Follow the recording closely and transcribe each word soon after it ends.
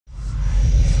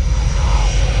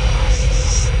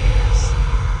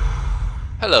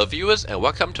Hello viewers and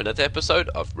welcome to another episode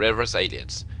of Rare vs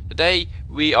Aliens. Today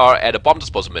we are at a bomb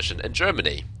disposal mission in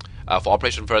Germany for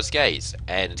Operation First Gaze,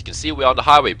 and as you can see we are on the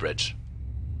highway bridge.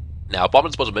 Now bomb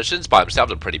disposal missions by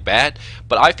themselves are pretty bad,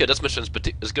 but I feel this mission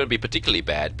is going to be particularly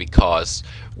bad because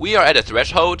we are at a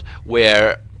threshold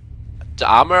where the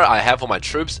armor I have on my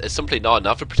troops is simply not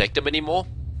enough to protect them anymore.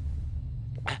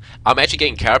 I'm actually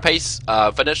getting carapace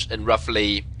finished in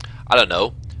roughly, I don't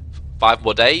know, 5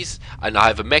 more days, and I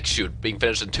have a mech shoot being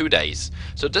finished in 2 days.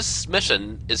 So this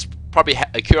mission is probably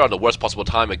occurred on the worst possible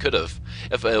time it could have.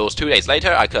 If it was 2 days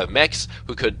later, I could have mechs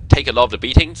who could take a lot of the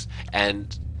beatings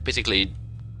and basically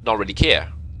not really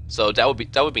care. So that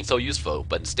would have been so useful.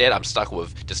 But instead, I'm stuck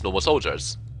with just normal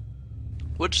soldiers,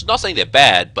 which not saying they're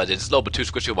bad, but it's a little bit too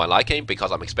squishy for my liking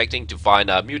because I'm expecting to find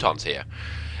mutons here,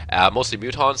 mostly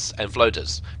mutons and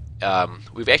floaters.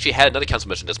 We've actually had another council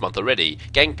mission this month already,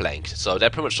 Gangplank, so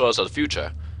that pretty much shows us the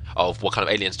future of what kind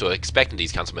of aliens to expect in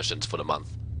these council missions for the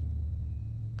month.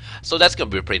 So that's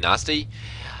going to be pretty nasty.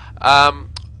 Other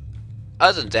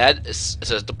than that, it's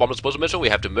the bomb disposal mission. We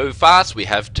have to move fast. We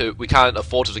can't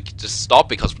afford to just stop,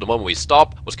 because the moment we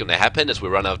stop, what's going to happen is we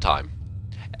run out of time.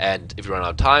 And if we run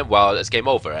out of time, well, it's game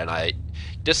over. And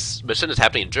this mission is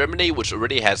happening in Germany, which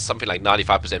already has something like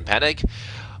 95% panic,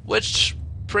 which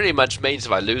pretty much means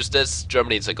if I lose this,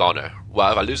 Germany's a goner.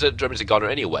 Well, if I lose it, Germany's a goner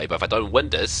anyway, but if I don't win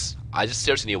this, I just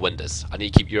seriously need to win this. I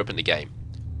need to keep Europe in the game.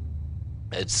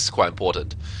 It's quite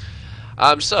important.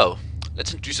 So,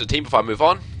 let's introduce the team before I move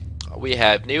on. We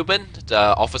have Newman, the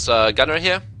officer gunner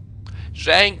here,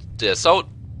 Zhang, the assault,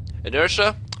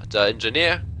 Inertia, the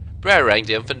engineer, Brerang,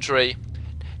 the infantry,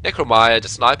 Necromeyer, the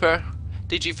sniper,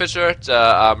 DG Fisher,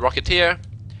 the rocketeer,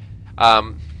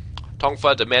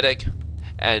 Tongfa, the medic,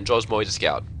 and George Moy, the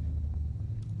scout.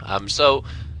 So,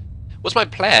 what's my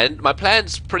plan? My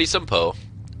plan's pretty simple.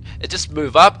 It's just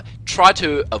move up, try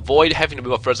to avoid having to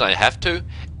move up further than I have to,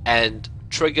 and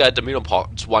trigger the mutant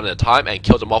pods one at a time and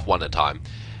kill them off one at a time.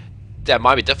 That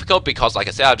might be difficult because, like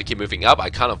I said, I have to keep moving up. I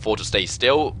can't afford to stay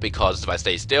still, because if I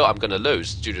stay still, I'm going to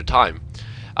lose due to time.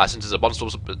 Since it's a bomb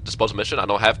disposal mission, I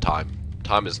don't have time.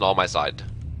 Time is not on my side.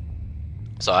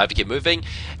 So I have to keep moving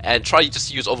and try to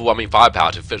just use overwhelming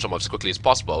firepower to finish them off as quickly as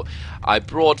possible. I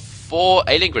brought 4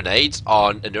 alien grenades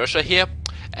on Inertia here,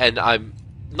 and I'm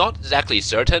not exactly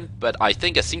certain, but I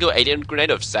think a single alien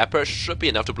grenade of Sapper should be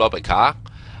enough to blow up a car.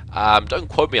 Don't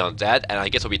quote me on that, and I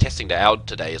guess I'll be testing that out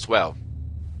today as well.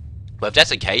 But if that's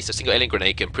the case, a single alien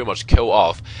grenade can pretty much kill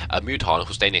off a muton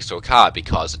who's standing next to a car,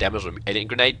 because the damage of an alien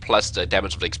grenade plus the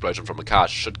damage of the explosion from a car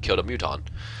should kill the muton.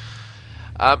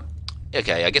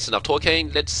 Okay, I guess enough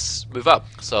talking, let's move up.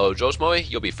 So, George Moy,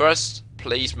 you'll be first.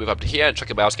 Please move up to here and check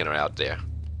a bow scanner out there.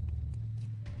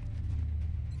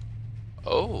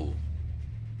 Oh,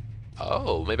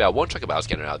 maybe I won't check a bow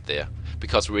scanner out there,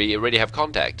 because we already have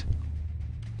contact.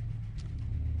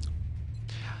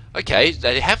 Okay,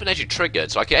 they haven't actually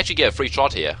triggered, so I can actually get a free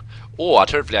shot here. Or,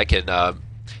 alternatively, I can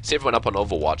see everyone up on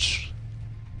Overwatch.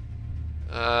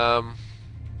 I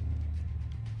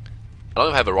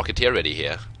don't have a rocketeer ready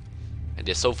here, and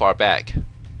they're so far back.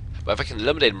 But if I can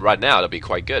eliminate them right now, that'd be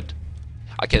quite good.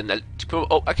 I should be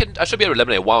able to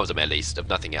eliminate one of them at least, if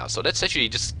nothing else. So let's actually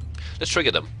let's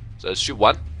trigger them. So let's shoot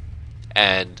one,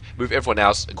 and move everyone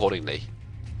else accordingly.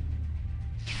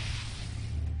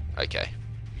 Okay.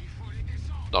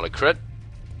 Not a crit.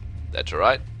 That's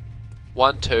alright.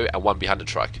 1, 2, and 1 behind the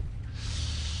truck.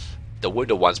 The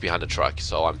wounded one's behind the truck,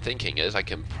 so I'm thinking is I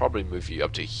can probably move you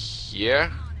up to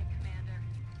here.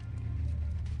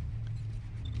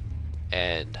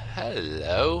 And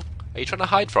hello. Are you trying to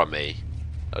hide from me?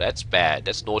 Oh, that's bad.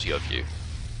 That's naughty of you.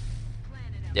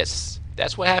 Yes,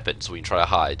 that's what happens when you try to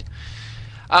hide.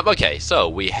 Okay, so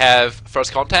we have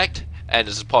first contact, and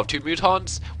this is part of 2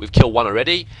 mutons. We've killed 1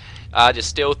 already. There's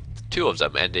still 2 of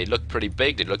them, and they look pretty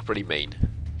big. They look pretty mean.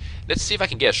 Let's see if I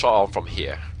can get a shot on from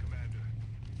here.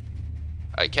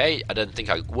 Okay, I didn't think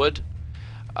I would.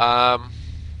 I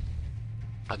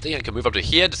think I can move up to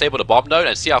here, disable the bomb node,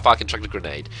 and see how far I can chuck the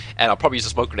grenade. And I'll probably use a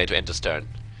smoke grenade to end this turn.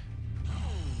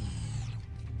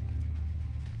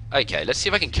 Okay, let's see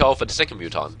if I can kill off the second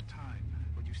muton.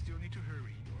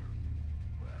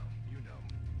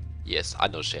 Yes, I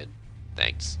know, Shin.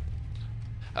 Thanks.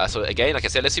 So again, like I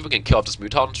said, let's see if we can kill off this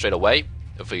muton straight away.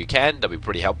 If we can, that'd be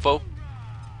pretty helpful.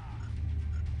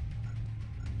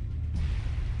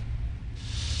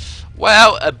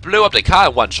 Well, it blew up the car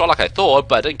in 1 shot like I thought,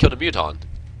 but it didn't kill the muton.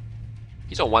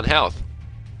 He's on 1 health.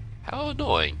 How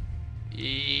annoying.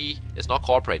 It's not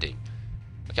cooperating.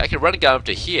 Okay, I can run a gun up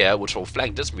to here, which will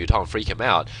flank this muton and freak him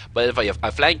out. But if I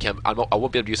flank him, I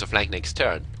won't be able to use a flank next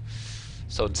turn.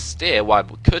 So instead, what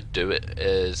I could do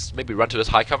is maybe run to this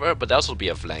high cover, but that also be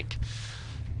a flank.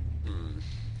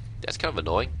 That's kind of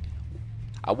annoying.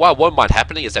 What I won't mind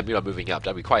happening is that we are moving up.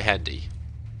 That'd be quite handy.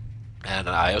 And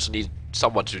I also need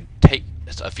someone to take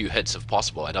a few hits if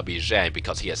possible, and that'll be Zhang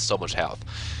because he has so much health.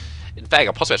 In fact,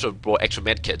 I possibly should have brought extra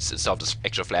medkits instead of this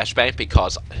extra flashbang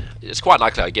because it's quite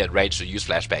likely I get range to use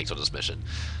flashbangs on this mission.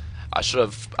 I should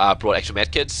have brought extra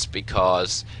medkits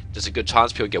because there's a good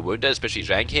chance people get wounded, especially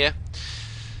Zhang here.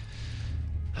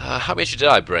 How many did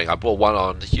I bring? I brought one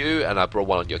on you, and I brought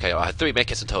one on you. Okay, I had 3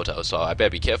 medkits in total, so I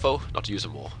better be careful not to use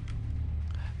them all.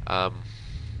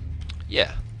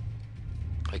 Yeah.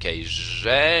 Okay,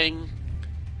 Zhang.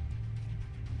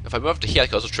 If I move up to here, I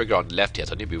can also trigger on the left here,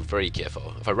 so I need to be very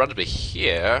careful. If I run up to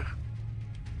here,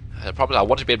 the problem is I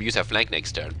want to be able to use that flank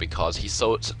next turn because he's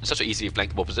such an easily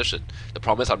flankable position. The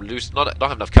problem is I'm don't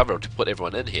have enough cover to put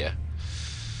everyone in here,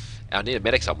 and I need a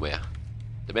medic somewhere.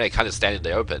 The medic can't just stand in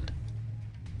the open.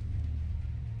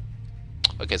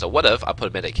 Okay, so what if I put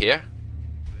a medic here?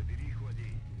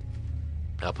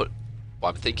 I'll put.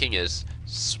 What I'm thinking is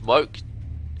smoke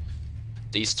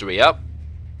these 3 up.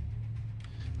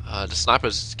 The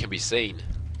snipers can be seen.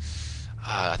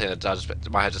 I think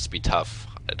that might just be tough.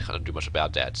 I can't do much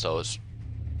about that. So it's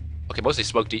okay. Mostly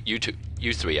smoke you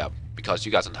 3 up because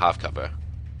you guys in half cover,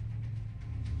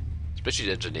 especially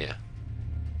the engineer.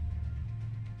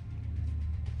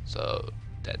 So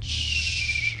that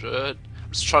should.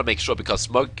 I'm just trying to make sure because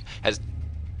smoke has.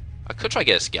 I could try to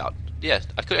get a scout. Yeah,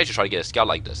 I could actually try to get a scout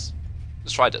like this.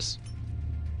 Let's try this.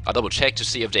 I'll double check to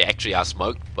see if they actually are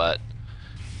smoked, but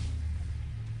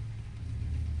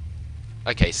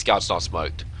okay, scout's not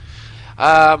smoked.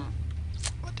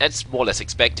 That's more or less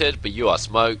expected, but you are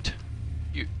smoked.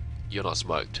 You're not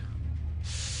smoked.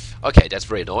 Okay, that's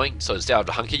very annoying. So instead I have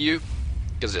to hunker you,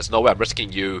 because there's no way I'm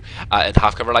risking you in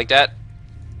half cover like that.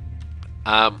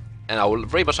 And I would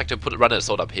very much like to run an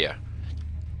assault up here,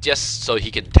 just so he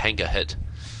can tank a hit.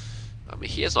 I mean,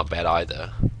 here's not bad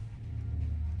either.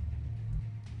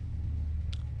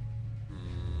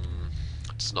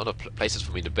 It's not a places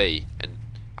for me to be, and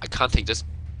I can't take this.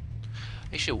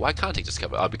 Actually, why can't I take this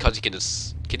cover? Oh, because he can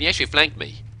just. Can he actually flank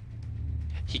me?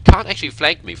 He can't actually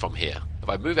flank me from here. If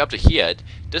I move up to here,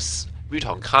 this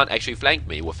Muton can't actually flank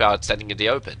me without standing in the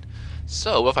open.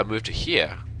 So if I move to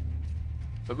here,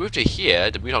 the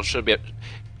Muton should be.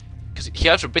 Because he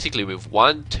has to basically move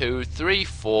 1, 2, 3,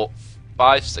 4,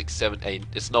 5, 6, 7, 8.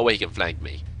 There's no way he can flank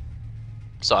me.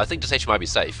 So I think this actually might be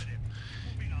safe.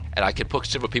 And I can put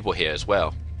several people here as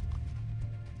well.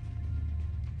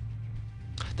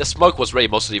 The smoke was really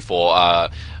mostly for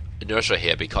inertia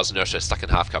here because inertia is stuck in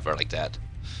half cover like that.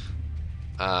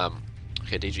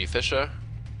 Okay, DG Fisher.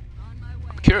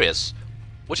 I'm curious,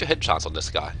 what's your hit chance on this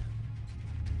guy?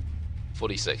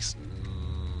 46.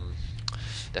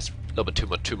 That's a little bit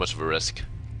too much of a risk.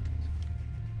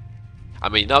 I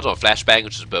mean, not on a flashbang,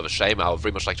 which is a bit of a shame. I would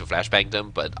very much like to flashbang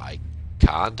them, but I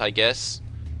can't, I guess.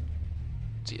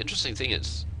 The interesting thing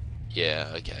is,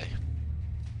 yeah, okay.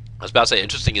 I was about to say,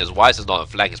 interesting is why is it not a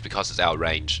flank? It's because it's out of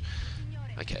range.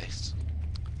 Okay.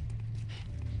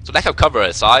 So lack of cover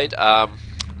aside,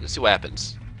 let's see what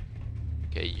happens.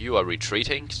 Okay, you are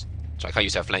retreating, so I can't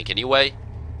use that flank anyway.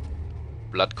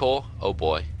 Blood core, oh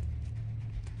boy.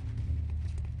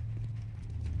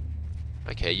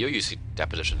 Okay, you're using that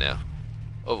position now.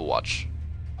 Overwatch.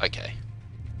 Okay.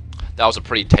 That was a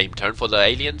pretty tame turn for the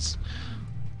aliens.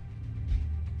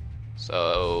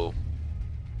 So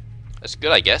that's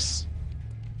good, I guess.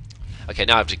 Okay,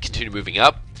 now I have to continue moving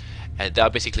up, and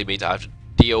that basically means I have to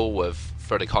deal with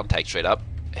further contact straight up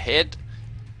ahead.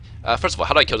 First of all,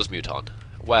 how do I kill this Muton?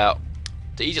 Well,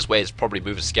 the easiest way is probably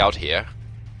move a scout here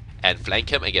and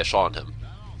flank him and get a shot on him.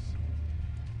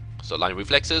 So line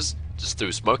reflexes, just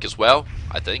through smoke as well,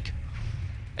 I think.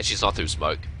 Actually, it's not through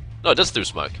smoke. No, it does through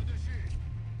smoke.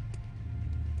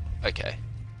 Okay.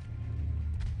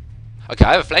 Okay,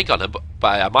 I have a flank on him,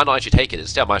 but I might not actually take it.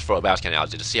 Instead, I might throw a mouse cannon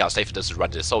out to see how safe it is to run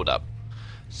this assault up.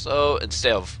 So,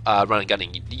 instead of running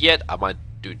gunning yet, I might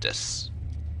do this.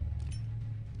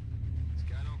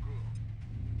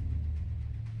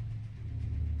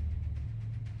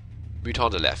 Muton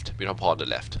on the left. Muton paw on the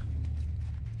left.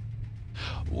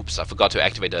 Oops, I forgot to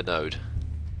activate the node.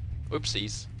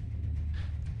 Oopsies.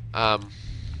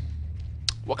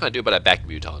 What can I do about that back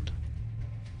Muton?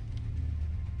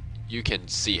 You can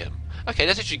see him. Okay,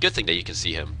 that's actually a good thing that you can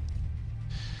see him.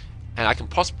 And I can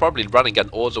probably run and gun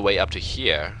all the way up to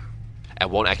here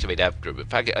and won't activate that group. In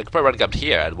fact, I can probably run and gun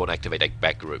here and won't activate that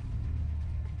back group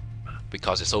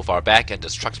because it's so far back and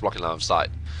there's trucks blocking line of sight.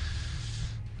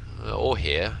 Or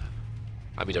here.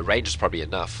 I mean, the range is probably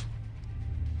enough.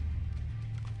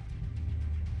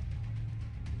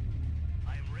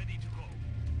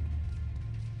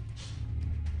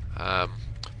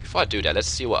 Before I do that, let's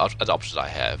see what other options I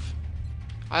have.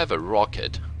 I have a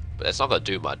rocket, but that's not going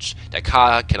to do much. That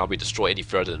car cannot be destroyed any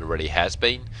further than it already has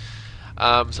been.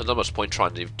 So not much point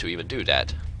trying to even do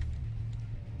that.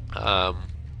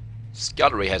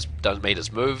 Scoutery has made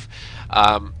his move,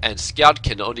 and Scout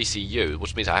can only see you,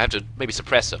 which means I have to maybe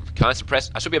suppress him. Can I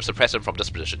suppress? I should be able to suppress him from this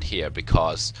position here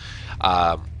because,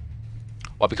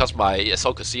 well, because my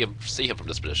assault can see him from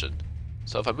this position.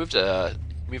 So if I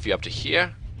move you up to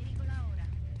here,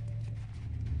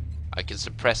 I can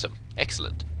suppress him.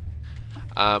 Excellent.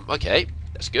 Okay,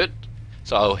 that's good.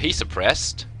 So he's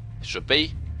suppressed. Should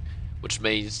be, which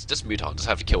means this Muton just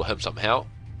have to kill him somehow.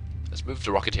 Let's move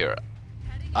the Rocketeer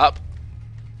up,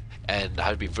 and I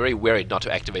have to be very wary not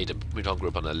to activate the Muton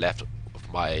group on the left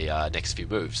of my next few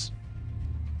moves.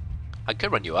 I can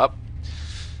run you up.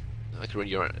 I can run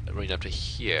you up to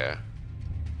here.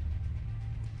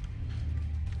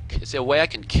 Is there a way I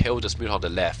can kill this Muton on the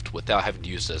left without having to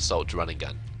use the assault running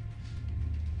gun?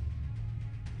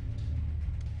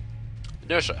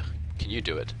 Inertia, can you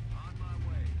do it?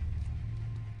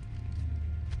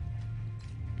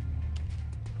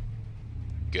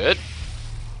 Good.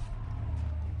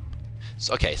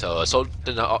 So, okay, so assault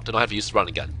did not have to use the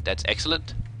running gun. That's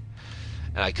excellent.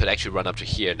 And I could actually run up to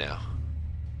here now,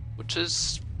 which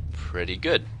is pretty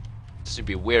good. Just to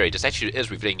be wary. This actually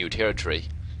is revealing new territory.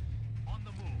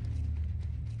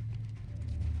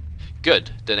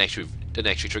 Good. Didn't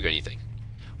actually trigger anything,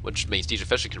 which means DJ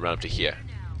Fisher can run up to here.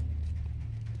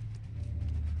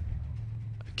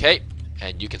 Okay,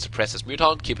 and you can suppress this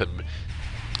Muton, keep him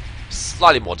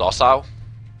slightly more docile.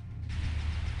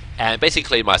 And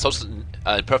basically my assault's in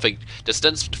perfect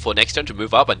distance for next turn to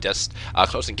move up and just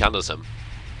close encounters him.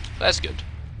 That's good.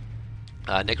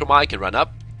 Necromai can run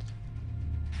up,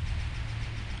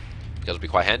 because it'll be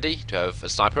quite handy to have a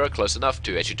sniper close enough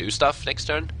to actually do stuff next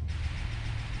turn.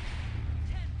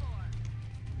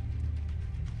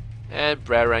 And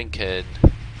Brarang can...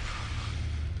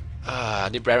 I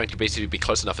need Brarang to basically be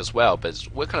close enough as well, but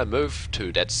what kind of move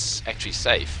to that's actually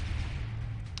safe?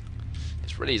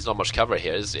 There's really not much cover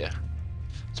here, is there?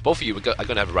 So both of you are going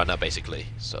to have a run up basically.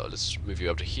 So let's move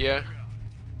you up to here,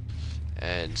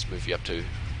 and move you up to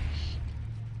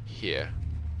here.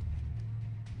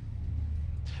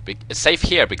 It's safe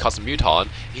here because the Muton,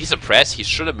 he's suppressed, he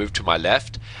shouldn't move to my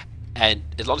left, and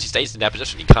as long as he stays in that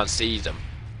position, he can't see them.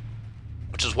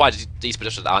 Which is why these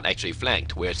positions aren't actually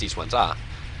flanked, whereas these ones are.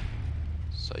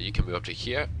 So you can move up to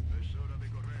here.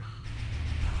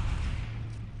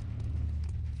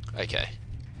 Okay.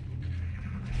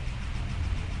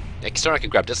 Next turn I can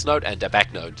grab this node and the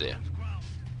back node there.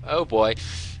 Oh boy.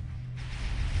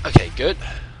 Okay, good.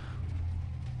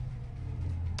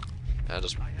 And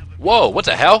just... Whoa, what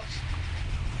the hell?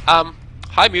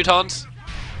 Hi Mutons.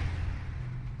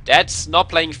 That's not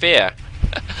playing fair.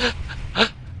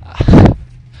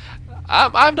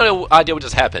 I have no idea what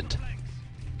just happened.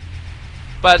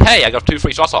 But hey, I got 2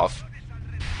 free shots off.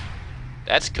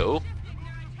 That's cool.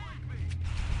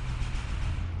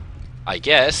 I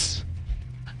guess.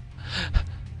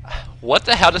 What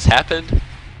the hell just happened?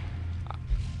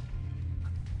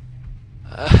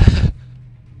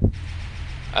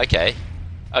 Okay.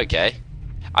 Okay.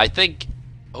 I think...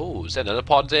 Oh, is there another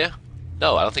pod there?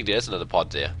 No, I don't think there is another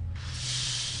pod there.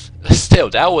 Still,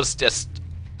 that was just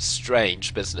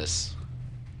strange business.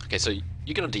 Okay, so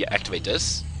you're gonna deactivate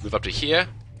this. Move up to here.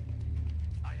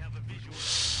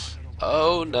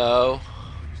 Oh no.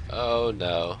 Oh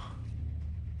no.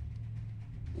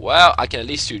 Well, I can at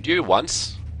least shoot you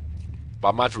once, but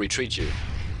I might have to retreat you.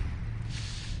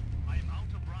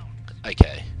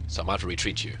 Okay, so I might have to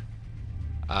retreat you.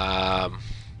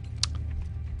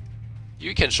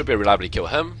 You should be reliably kill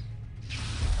him.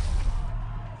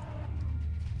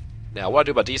 Now, what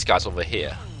do I do about these guys over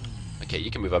here? Okay,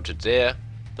 you can move up to there.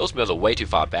 Those mills are way too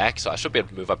far back, so I should be able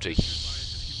to move up to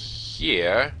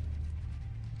here.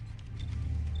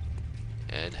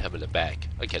 And him in the back.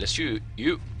 Okay, let's shoot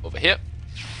you over here.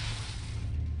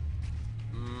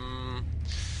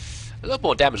 A little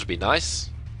more damage would be nice.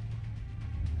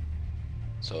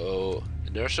 So,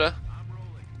 inertia.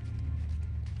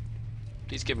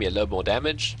 Please give me a little more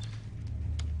damage.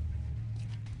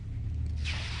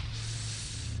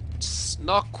 It's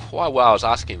not quite what I was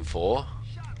asking for.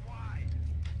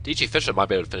 DG Fisher might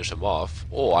be able to finish him off,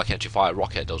 or I can actually fire a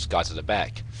rocket at those guys at the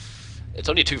back. It's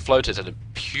only 2 floaters and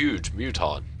a huge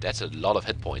Muton. That's a lot of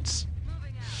hit points.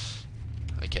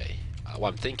 Okay, what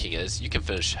I'm thinking is you can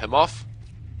finish him off.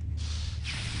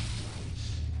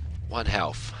 1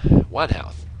 health. 1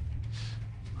 health.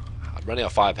 I'm running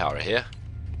out of firepower here.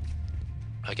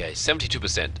 Okay,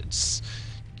 72%. It's...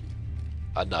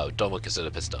 no, don't want to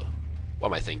consider pistol. What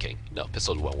am I thinking? No,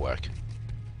 pistol won't work.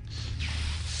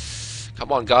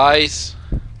 Come on, guys.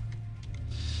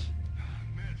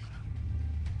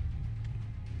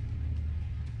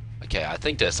 Okay, I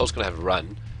think the assault's gonna have a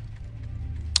run.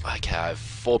 Okay, I have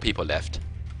 4 people left.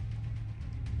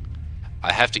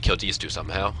 I have to kill these 2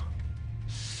 somehow.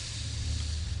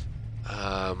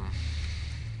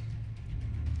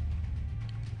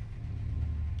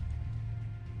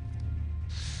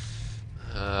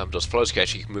 Those floaters can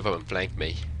actually move up and flank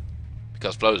me.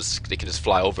 Because floaters, they can just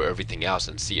fly over everything else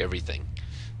and see everything.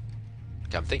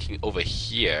 Okay, I'm thinking over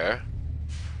here.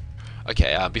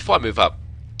 Okay, before I move up,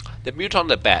 the Muton on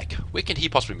the back, where can he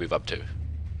possibly move up to?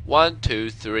 1, 2,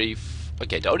 3.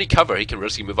 Okay, the only cover he can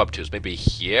really move up to is maybe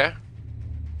here,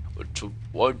 which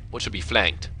should be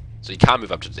flanked. So he can't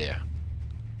move up to there.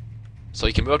 So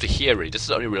he can move up to here. Really, this is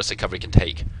the only realistic cover he can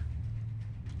take.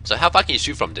 So how far can you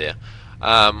shoot from there?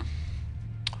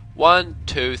 1,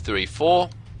 2, 3, 4,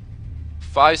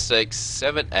 5, 6,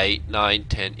 7, 8, 9,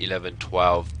 10, 11,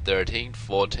 12, 13,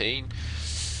 14,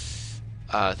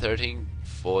 13,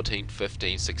 14,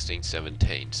 15, 16,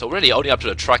 17. So really only up to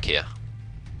the truck here.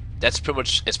 That's pretty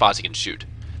much as far as he can shoot.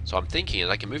 So I'm thinking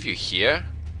I can move you here.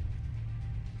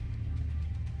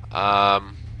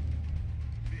 Don't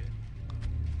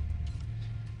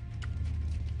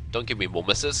give me more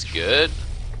misses. Good.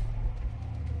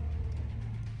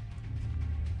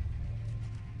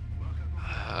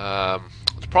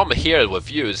 The problem here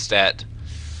with you is that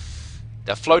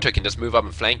floater can just move up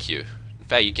and flank you. In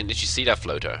fact, you can literally see that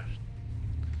floater.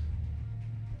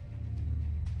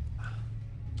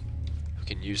 Who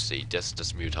can you see? Just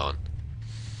this Muton.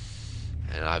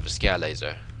 And I have a scare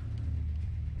laser.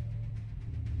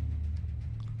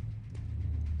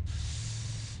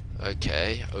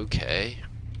 Okay, okay.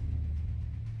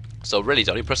 So really,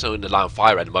 the only person in the line of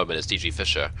fire at the moment is DG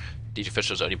Fisher. DG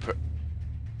Fisher is the only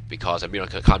because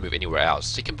Muton can't move anywhere else.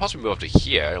 So he can possibly move up to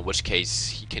here, in which case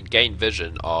he can gain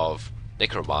vision of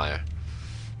Necromeyer,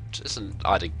 which isn't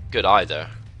either good either.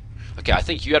 Okay, I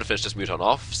think you gotta finish this Muton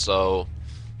off, so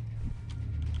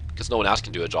because no one else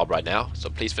can do a job right now. So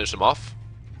please finish him off.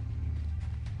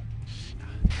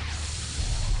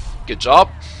 Good job.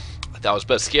 That was a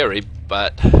bit scary,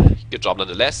 but good job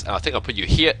nonetheless. And I think I'll put you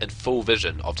here in full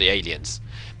vision of the aliens,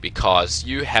 because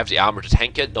you have the armor to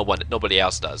tank it. Nobody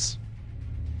else does.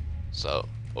 So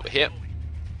over here,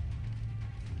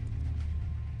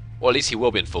 or at least he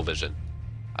will be in full vision.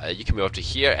 You can move up to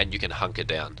here, and you can hunker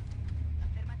down.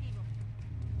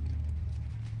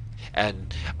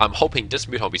 And I'm hoping this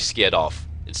Muton will be scared off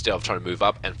instead of trying to move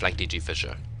up and flank DG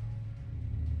Fisher,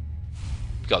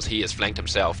 because he is flanked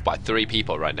himself by 3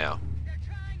 people right now.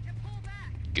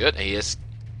 Good, and he is.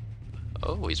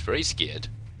 Oh, he's very scared.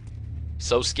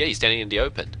 So scared, he's standing in the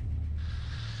open.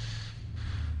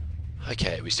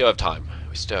 Okay, we still have time.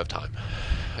 We still have time.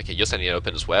 Okay, you're standing in the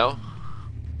open as well.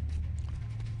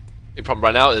 The problem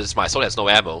right now is my sword has no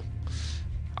ammo.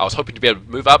 I was hoping to be able to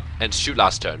move up and shoot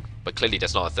last turn, but clearly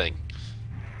that's not a thing.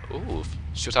 Ooh,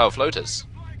 shoot out floaters.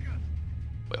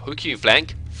 Wait, who can you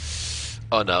flank?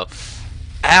 Oh no.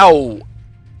 Ow!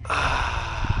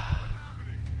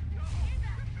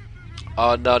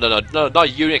 Oh no,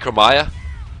 not you, Necromeyer.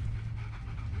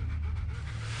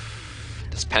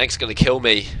 This panic's gonna kill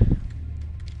me.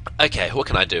 Okay, what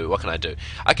can I do? What can I do?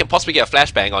 I can possibly get a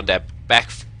flashbang on that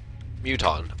back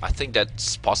Muton. I think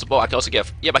that's possible. I can also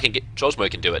get. Yep, I can get. Josmo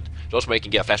can do it. Josmo can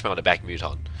get a flashbang on the back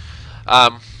Muton.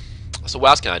 So what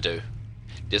else can I do?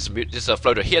 There's a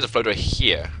floater here. There's a floater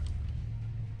here.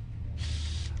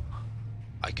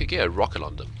 I could get a rocket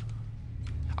on them.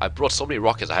 I brought so many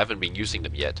rockets. I haven't been using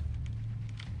them yet.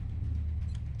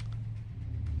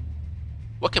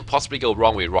 What can possibly go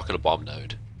wrong with rocket or bomb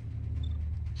node?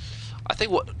 I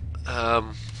think what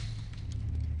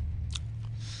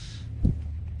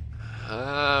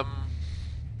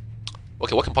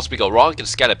okay, what can possibly go wrong? You can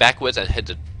scatter backwards and hit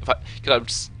the.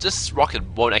 Because this rocket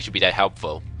won't actually be that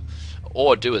helpful.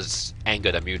 All do is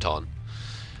anger the Muton.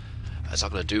 It's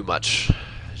not gonna do much.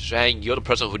 Zhang, you're the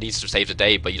person who needs to save the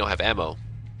day, but you don't have ammo.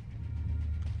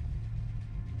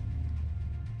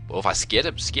 Well, if I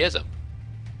scares them.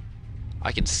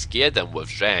 I can scare them with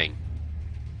Zhang.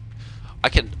 I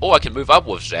can move up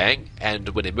with Zhang, and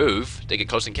when they move, they get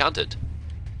close encountered.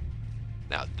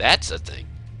 Now that's a thing.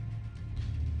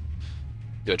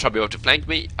 You're trying to be able to flank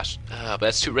me, but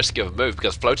that's too risky of a move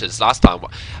because floaters. Last time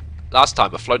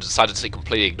a floater decided to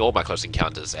completely ignore my close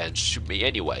encounters and shoot me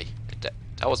anyway.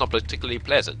 That was not particularly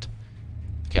pleasant.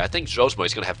 Okay, I think Josmo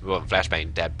is going to have to move on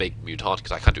flashbang that big Muton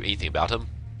because I can't do anything about him.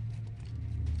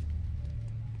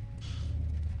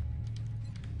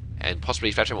 And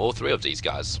possibly flashbang all 3 of these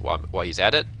guys while he's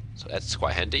at it. So that's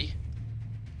quite handy.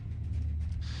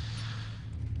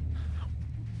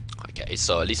 Okay,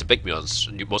 so at least the big Muton's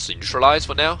mostly neutralized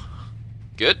for now.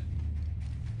 Good.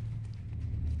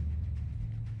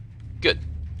 Good.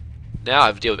 Now I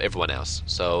have to deal with everyone else.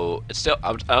 So it's still,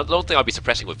 I don't think I'll be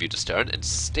suppressing with you this turn.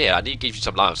 Instead, I need to give you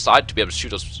some line of sight to be able to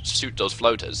shoot those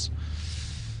floaters.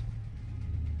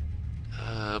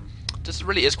 This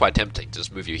really is quite tempting to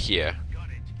just move you here.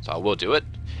 So I will do it.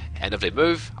 And if they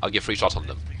move, I'll get 3 shots on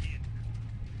them.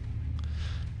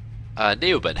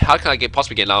 Neobin, how can I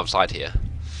possibly get line of sight here?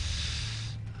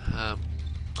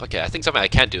 Okay, I think something I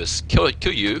can do is kill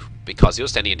you because you're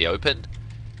standing in the open.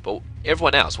 But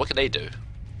everyone else, what can they do?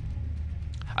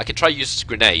 I can try to use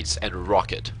grenades and a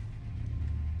rocket.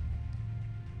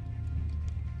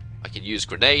 I can use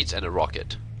grenades and a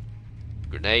rocket.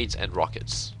 Grenades and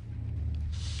rockets.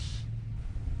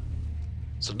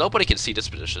 So nobody can see this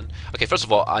position. Okay, first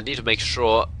of all, I need to make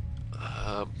sure...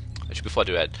 actually, before I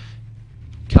do that,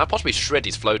 can I possibly shred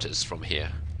these floaters from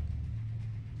here?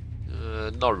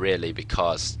 Not really,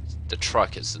 because the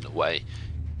truck is in the way.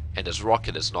 And this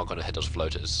rocket is not going to hit those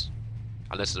floaters.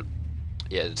 Unless...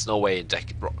 yeah, there's no way in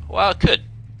deck... Well, I could.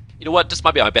 You know what? This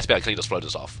might be my best bet to clean those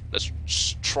floaters off. Let's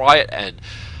just try it, and...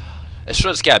 it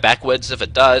shouldn't scare backwards. If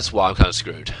it does, well, I'm kind of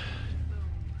screwed.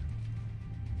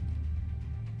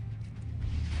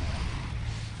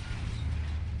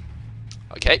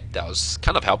 Okay, that was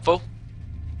kind of helpful.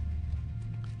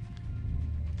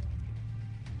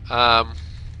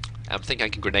 I'm thinking I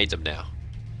can grenade them now.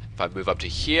 If I move up to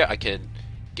here, I can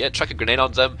chuck a grenade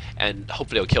on them, and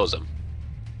hopefully it'll kill them.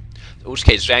 In which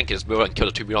case, Zhang can just move and kill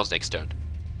the 2 Mutons next turn.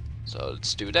 So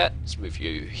let's do that. Let's move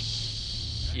you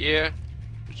here.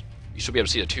 You should be able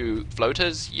to see the 2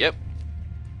 floaters. Yep.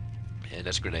 And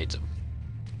let's grenade them.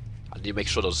 I need to make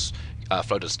sure those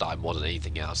floaters die more than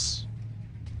anything else.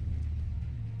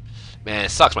 Man,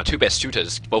 it sucks. My 2 best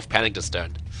shooters both panicked this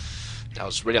turn. That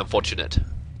was really unfortunate.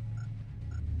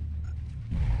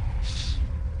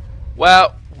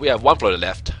 Well, we have 1 floater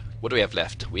left. What do we have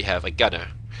left? We have a gunner.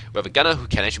 We have a gunner who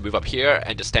can actually move up here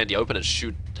and just stand in the open and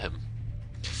shoot him.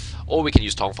 Or we can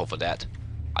use Tongfo for that.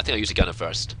 I think I'll use the gunner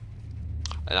first.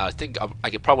 And I think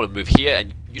I can probably move here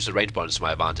and use the range bonus to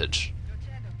my advantage.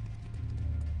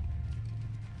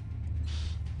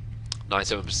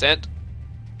 97%.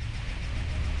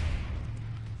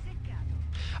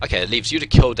 Okay, it leaves you to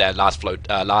kill that last Muton.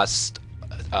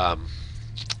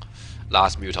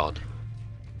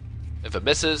 If it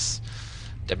misses,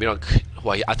 then Muton...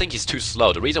 well, I think he's too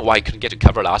slow. The reason why he couldn't get to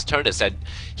cover last turn is that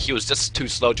he was just too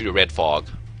slow due to red fog.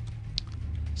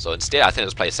 So instead, I think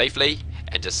let's play it safely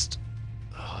and just...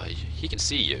 he can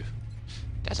see you.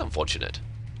 That's unfortunate.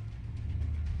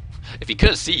 If he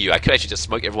couldn't see you, I could actually just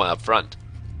smoke everyone up front.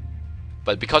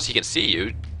 But because he can see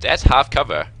you, that's half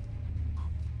cover.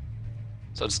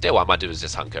 So instead, what I might do is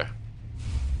just hunker.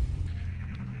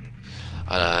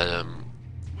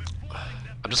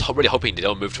 I'm just really hoping they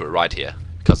don't move to a right here,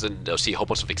 because then they'll see a whole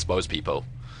bunch of exposed people.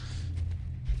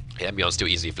 Yeah, Muton's still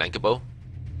easily flankable.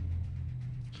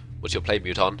 What's your play,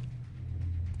 Muton?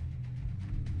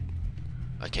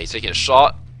 Okay, taking a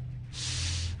shot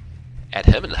at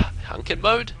him in hunking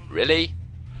mode? Really?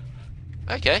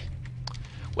 Okay.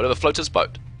 Whatever floats his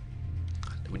boat.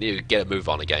 We need to get a move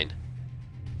on again.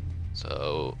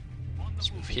 So,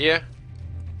 let's move here.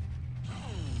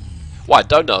 What I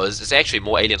don't know is there's actually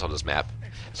more aliens on this map.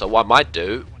 So what I might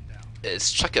do is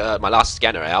check my last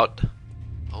scanner out.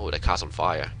 Oh, that car's on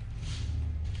fire.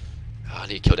 Oh, I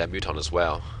need to kill that Muton as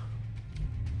well.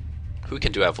 Who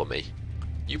can do that for me?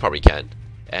 You probably can.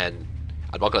 And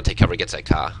I'm not going to take cover against that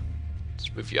car.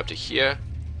 Let's move you up to here.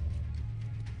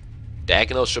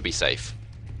 Diagonal should be safe.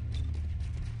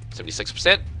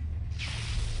 76%.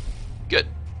 Good.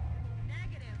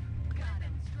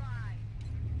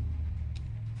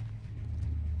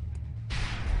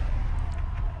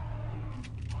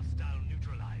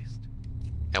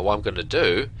 And what I'm going to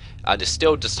do, there's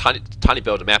still just tiny bit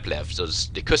of the map left, so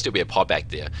there could still be a pod back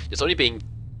there. There's only been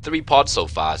 3 pods so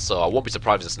far, so I won't be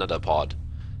surprised if there's another pod.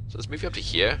 So let's move you up to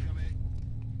here,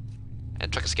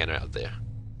 and chuck a scanner out there.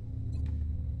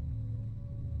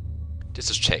 This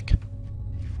is check.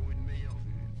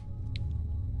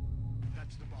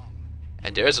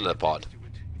 And there is another pod.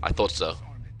 I thought so.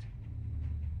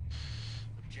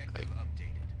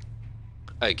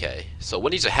 Okay, so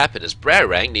what needs to happen is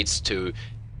Brarang needs to...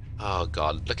 oh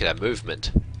god, look at that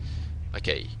movement.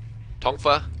 Okay,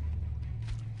 Tongfa,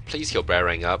 please heal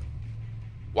Brarang up.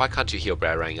 Why can't you heal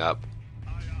Brarang up?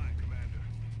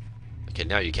 Okay,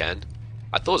 now you can.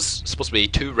 I thought it was supposed to be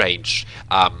 2 range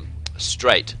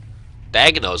straight.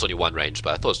 Diagonal is only 1 range,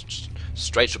 but I thought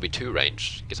straight should be 2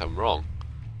 range. Guess I'm wrong.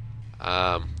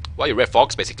 Well, your red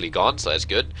fog's basically gone, so that's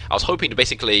good. I was hoping to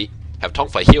basically have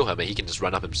Tongfei heal him and he can just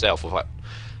run up himself without...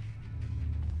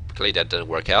 Clearly that didn't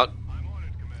work out.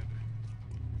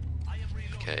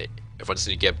 Okay, everyone just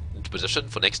need to get into position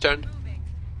for next turn.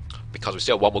 Because we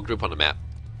still have one more group on the map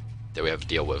that we have to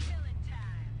deal with.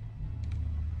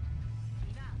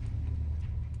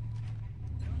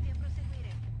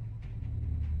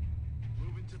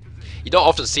 You don't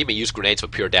often see me use grenades for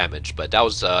pure damage, but that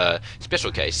was a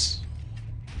special case.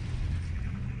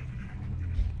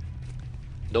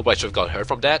 Nobody should have got hurt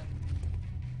from that.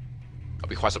 I'll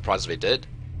be quite surprised if they did.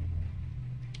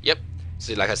 Yep.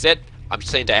 See, like I said, I'm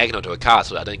staying diagonal to a car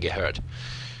so I didn't get hurt.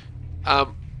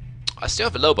 I still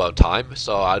have a little bit of time,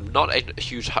 so I'm not in a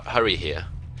huge hurry here.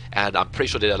 And I'm pretty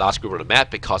sure they're the last group on the map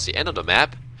because the end of the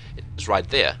map is right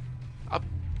there.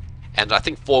 And I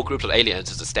think 4 groups of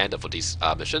aliens is the standard for these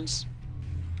missions.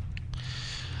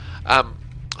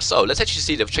 So let's actually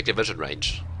see check their vision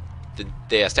range.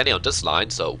 They are standing on this line,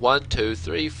 so 1, 2,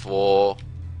 3, 4,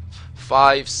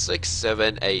 5, 6,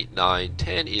 7, 8, 9,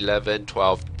 10, 11,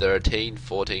 12, 13,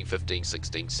 14, 15,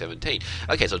 16, 17.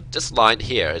 Okay, so this line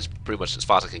here is pretty much as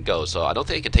far as I can go, so I don't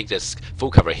think I can take this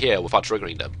full cover here without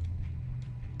triggering them.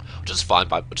 Which is fine,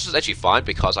 which is actually fine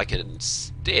because I can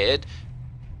instead...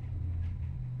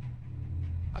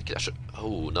 I should...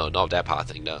 Oh, no, not that part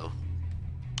thing, no.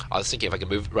 I was thinking if I can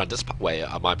move around this way,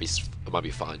 I might be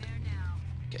fine.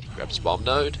 Okay, grab this bomb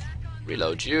node,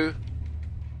 reload you.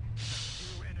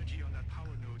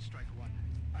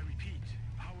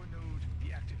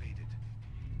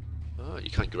 Oh, you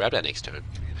can't grab that next turn.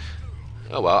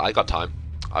 Oh well, I got time.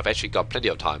 I've actually got plenty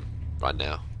of time right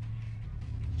now.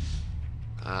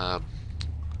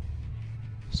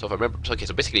 So if I remember, okay,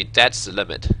 so basically that's the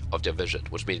limit of their vision,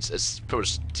 which means it's pretty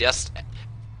much just.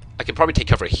 I can probably take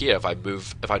cover here if I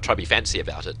try to be fancy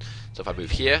about it. So if I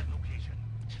move here,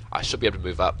 I should be able to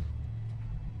move up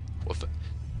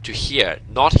to here,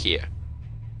 not here.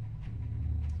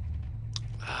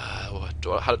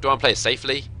 Do I want to play it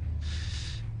safely?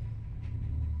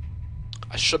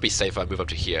 I should be safe if I move up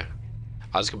to here.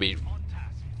 I was gonna be...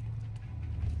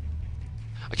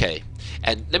 Okay,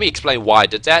 and let me explain why I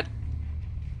did that.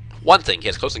 One thing, he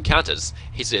has close encounters.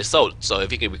 He's an assault, so if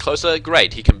he can be closer,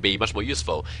 great, he can be much more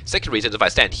useful. Second reason, if I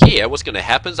stand here, what's going to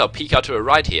happen is I'll peek out to the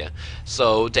right here.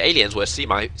 So the aliens will see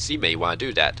me when I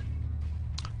do that.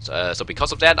 So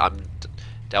because of that,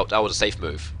 that was a safe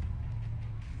move.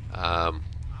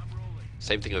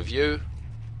 Same thing with you.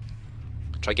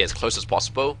 Try to get as close as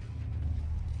possible.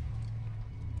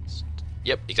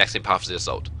 Yep, exact same path as the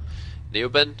assault.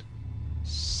 Neobin,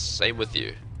 same with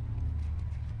you.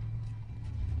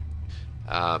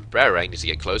 Brarang needs to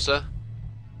get closer.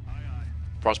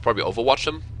 Probably overwatch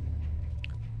him.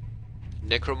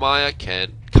 Necromire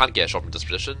can't get a shot from this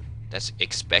position. That's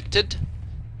expected.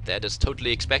 That is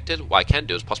totally expected. What I can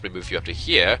do is possibly move you up to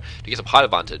here to get some height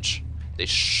advantage. They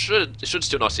should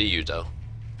still not see you though.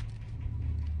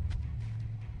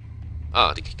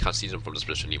 Ah, I think you can't see them from this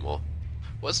position anymore.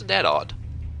 Wasn't that odd?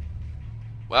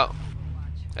 Well,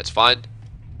 that's fine.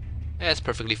 That's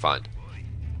perfectly fine.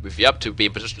 Move you up to be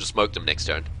in position to smoke them next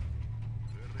turn.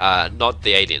 Not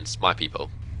the aliens, my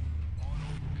people.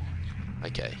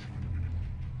 Okay.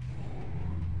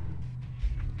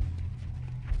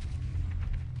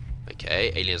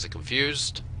 Okay, aliens are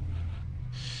confused.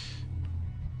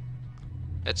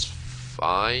 That's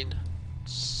fine.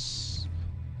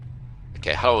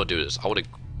 Okay, how do I want to do this?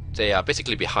 They are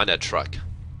basically behind that truck.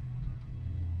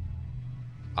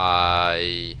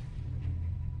 I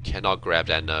cannot grab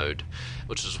that node,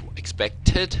 which is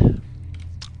expected.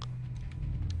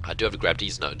 I do have to grab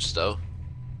these nodes though.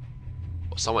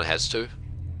 Well, someone has to.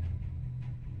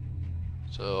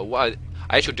 So I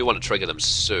actually do want to trigger them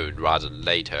soon rather than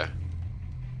later.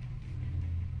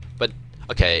 But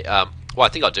okay, what I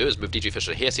think I'll do is move DG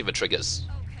Fisher here, see if it triggers.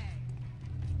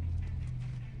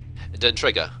 It didn't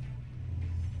trigger.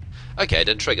 Okay, it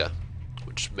didn't trigger,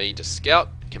 which means the scout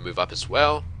can move up as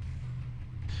well.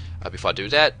 Before I do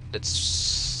that,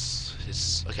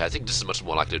 okay, I think this is much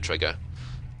more likely to trigger.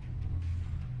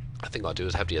 I think I'll do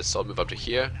is have the assault move up to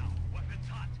here.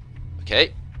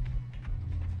 Okay.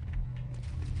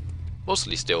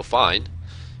 Mostly still fine.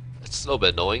 It's a little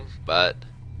bit annoying, but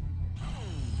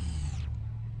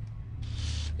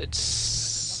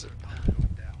it's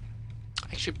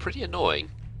actually pretty annoying.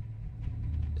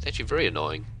 It's actually very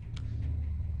annoying.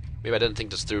 Maybe I didn't think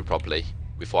this through properly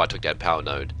before I took that power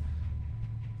node.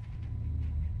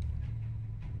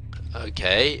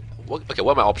 Okay. Okay,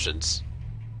 what are my options?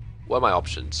 What are my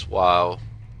options? Wow.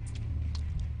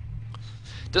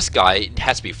 This guy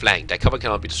has to be flanked. That cover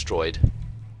cannot be destroyed.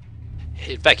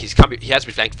 In fact, he has to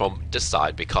be flanked from this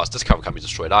side because this cover can't be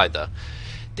destroyed either.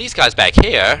 These guys back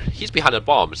here, he's behind a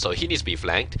bomb, so he needs to be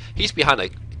flanked. He's behind a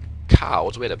car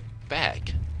all the way at the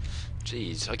back.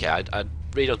 Jeez, okay, I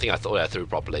really don't think I thought that through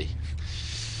properly.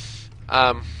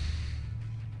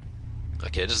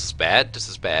 Okay, this is bad, this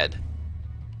is bad.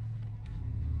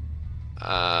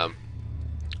 So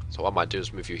what I might do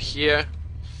is move you here.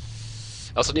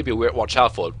 I also need to be watch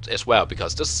out for it as well,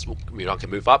 because this Muton can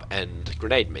move up and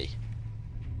grenade me.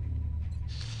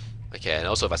 Okay, and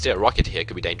also if I see a rocket here, it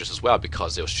could be dangerous as well,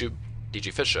 because it'll shoot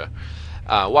DG Fisher.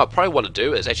 What I probably want to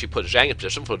do is actually put Zhang in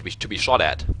position for it to be shot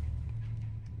at.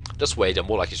 This way, they're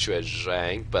more likely to shoot at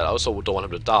Zhang, but I also don't want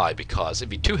him to die, because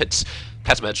if he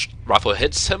plasma edge rifle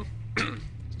hits him,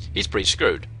 he's pretty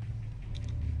screwed.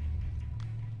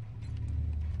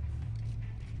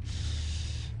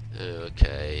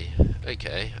 Okay.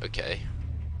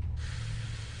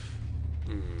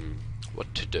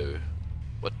 What to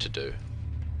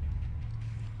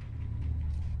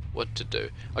do?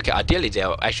 Okay, ideally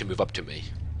they'll actually move up to me.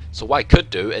 So what I could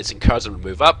do is encourage them to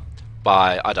move up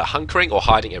by either hunkering or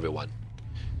hiding everyone.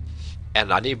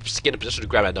 And I need to get in a position to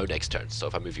grab a no next turn. So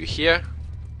if I move you here,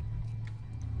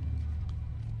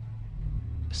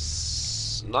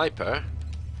 sniper.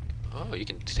 Oh, you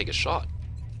can take a shot.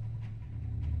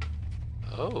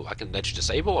 Oh, I can let you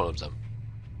disable one of them.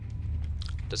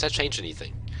 Does that change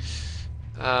anything?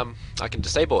 I can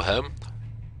disable him.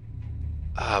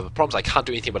 The problem is I can't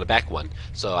do anything about the back one,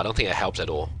 so I don't think it helps at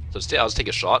all. So instead I'll just take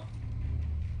a shot.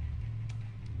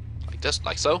 Like this,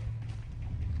 like so.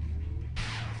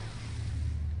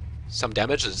 Some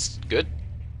damage is good.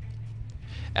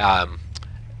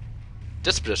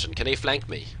 This position, can he flank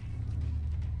me?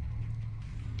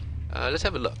 Let's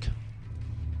have a look.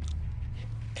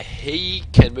 He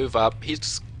can move up.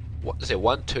 He's what? Let's say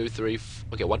 1, 2, 3.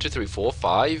 Okay, 1, 2, 3, 4,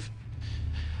 5,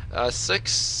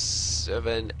 6,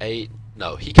 7, 8.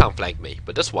 No, he can't flank me,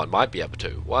 but this one might be able to.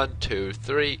 1, 2,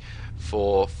 3,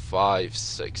 4, 5,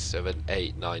 6, 7,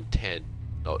 8, 9, 10.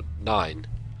 No, 9.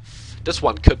 This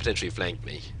one could potentially flank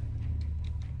me.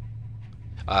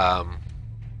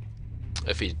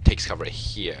 If he takes cover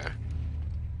here.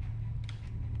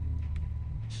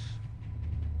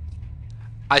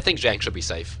 I think Zhang should be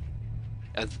safe.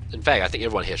 And in fact, I think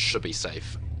everyone here should be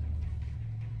safe.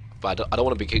 But I don't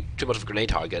want to be too much of a grenade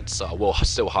target, so I will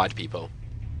still hide people.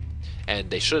 And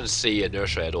they shouldn't see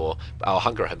inertia at all. But I'll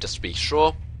hunker him just to be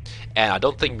sure. And I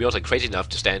don't think Muton are crazy enough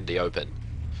to stand in the open.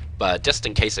 But just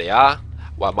in case they are,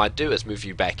 what I might do is move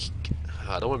you back.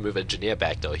 I don't want to move Engineer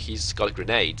back though. He's got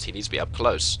grenades. He needs to be up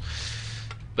close.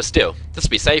 But still, just to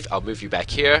be safe, I'll move you back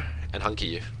here and hunker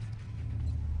you.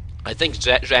 I think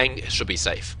Zhang should be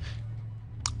safe.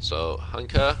 So,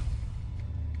 hunker.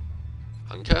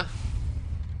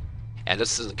 And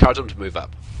this is encourage him to move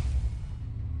up.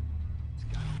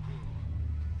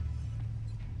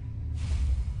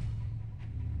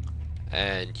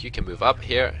 And you can move up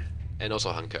here and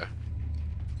also hunker.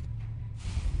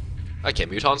 Okay,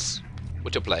 Mutons,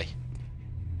 what's your play?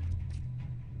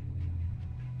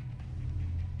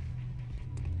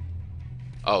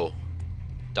 Oh.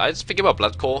 Did I just think about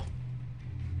Blood Core?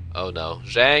 Oh no.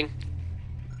 Zhang.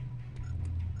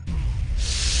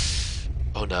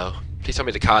 Oh no. Please tell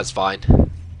me the car is fine.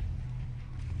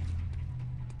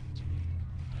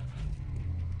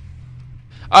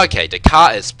 Okay, the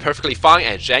car is perfectly fine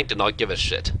and Zhang did not give a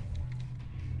shit.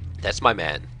 That's my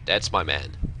man. That's my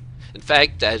man. In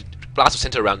fact, that blast was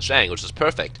centered around Zhang, which is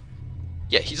perfect.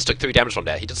 Yeah, he just took 3 damage from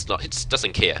that. He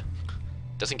doesn't care.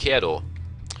 Doesn't care at all.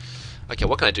 Okay,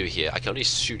 what can I do here? I can only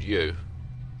shoot you.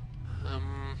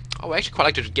 I actually quite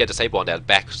like to get disable on that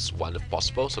back one if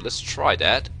possible, so let's try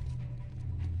that.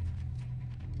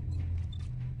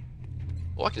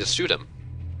 Or I can just shoot him.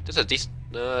 This is a decent...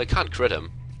 I can't crit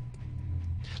him.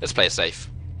 Let's play it safe.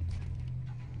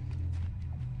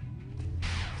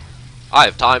 I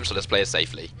have time, so let's play it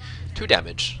safely. 2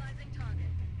 damage.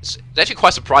 It actually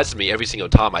quite surprises me every single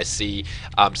time I see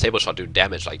Saber Shot do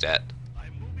damage like that.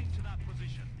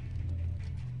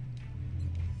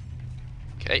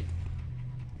 Okay.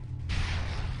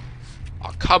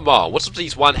 Oh, come on. What's with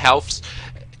these 1 health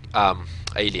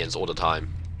aliens all the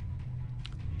time?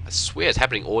 I swear it's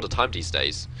happening all the time these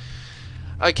days.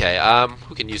 Okay,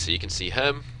 who can use it? You can see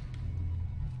him.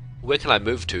 Where can I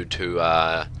move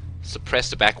to suppress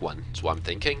the back one? That's what I'm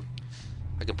thinking.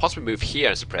 I can possibly move here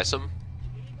and suppress him.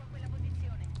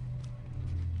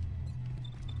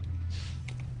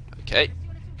 Okay.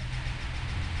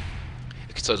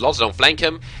 So as long as I don't flank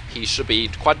him, he should be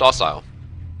quite docile.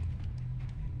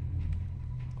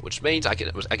 Which means I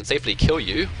can safely kill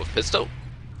you with pistol.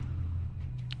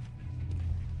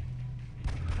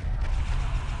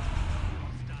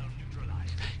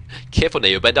 Careful,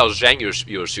 Neobin, that was Zhang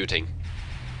you were shooting.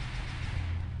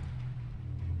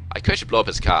 I could actually blow up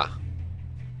his car.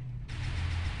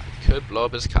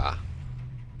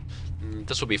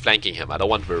 This will be flanking him. I don't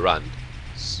want him to run.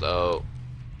 So,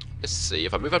 let's see.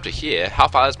 If I move up to here, how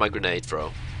far is my grenade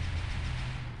throw?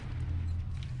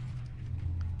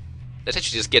 Let's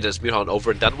actually just get this Muton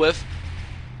over and done with.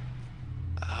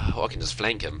 Or I can just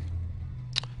flank him.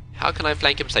 How can I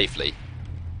flank him safely?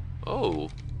 Oh,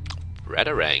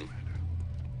 Radarang.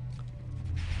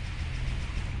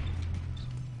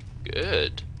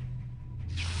 Good.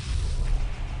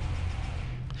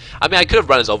 I mean, I could have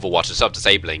run as Overwatch and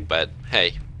self-disabling, but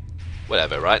hey,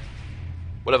 whatever, right?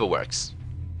 Whatever works.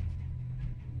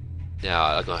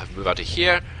 Now, I'm gonna have to move out to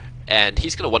here, and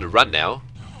he's gonna want to run now.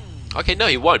 Okay, no,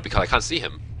 he won't because I can't see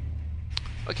him.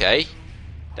 Okay,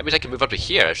 that means I can move up to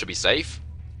here. I should be safe,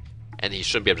 and he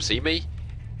shouldn't be able to see me.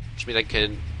 Which means I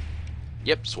can.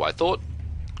 Yep, that's what I thought.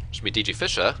 Which means DG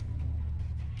Fisher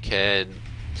can.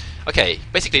 Okay,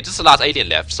 basically, this is the last alien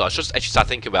left, so I should actually start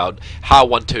thinking about how I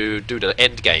want to do the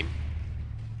end game,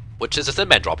 which is the Thin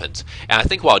Man drop-ins. And I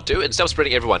think what I'll do, instead of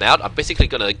spreading everyone out, I'm basically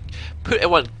going to put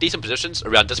everyone in decent positions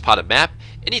around this part of the map.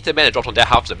 Any Thin Man that drops on that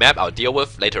half of the map, I'll deal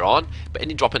with later on, but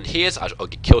any drop-in here, I'll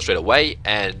get killed straight away,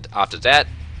 and after that,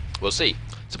 we'll see.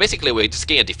 So basically, we're just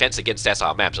getting a defense against that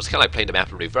side of the map, so it's kind of like playing the map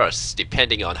in reverse,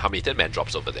 depending on how many Thin Man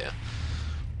drops over there.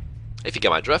 If you get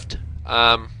my drift.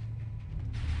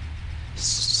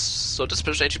 So this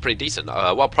position is actually pretty decent. What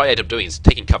I'll probably end up doing is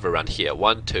taking cover around here.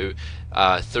 1, 2,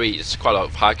 3. It's quite a lot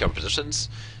of high cover positions.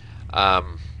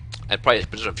 And probably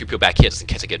position a few people back here just in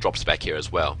case I get drops back here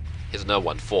as well. Here's another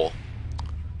 1, 4.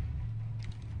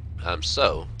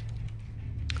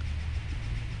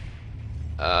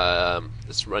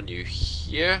 Let's run you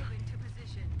here.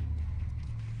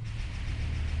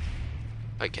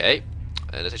 Okay.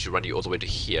 And let's actually run you all the way to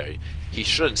here. He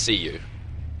shouldn't see you.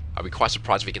 I'll be quite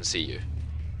surprised if he can see you.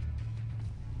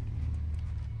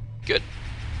 Good.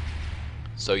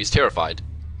 So he's terrified.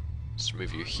 Let's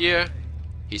move you here.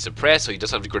 He's suppressed, so he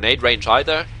doesn't have the grenade range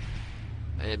either.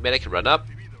 And medic can run up.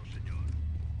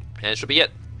 And it should be it.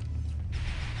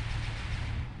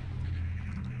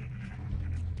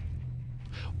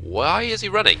 Why is he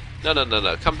running? No, no, no,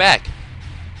 no. Come back.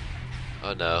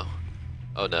 Oh no.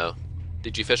 Oh no.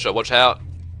 DG Fisher, watch out.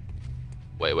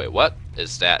 Wait, wait, what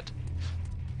is that?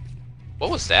 What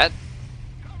was that?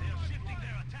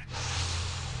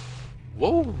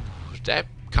 Whoa, that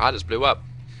car just blew up.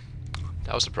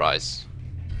 That was a surprise.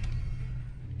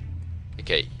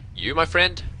 Okay, you, my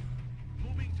friend,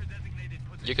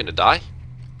 you're gonna die.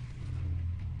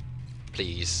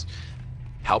 Please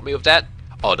help me with that.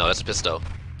 Oh no, that's a pistol.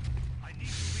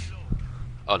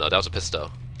 Oh no, that was a pistol.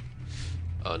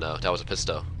 Oh no, that was a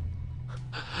pistol.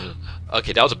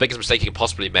 Okay, that was the biggest mistake you can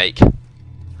possibly make.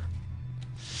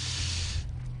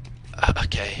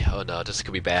 Okay, oh no, this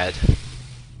could be bad.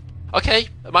 Okay,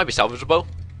 it might be salvageable.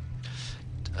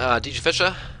 DG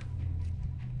Fisher.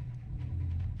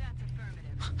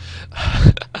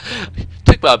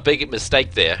 Took about a big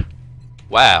mistake there.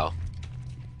 Wow.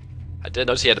 I didn't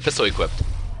notice he had a pistol equipped.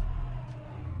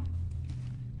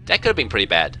 That could have been pretty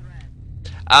bad.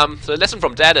 So the lesson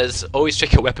from that is always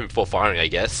check your weapon before firing, I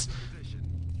guess.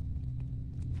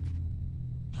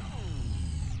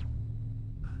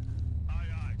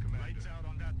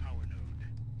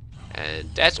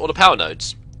 And that's all the power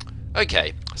nodes.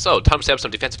 Okay, so time to set up some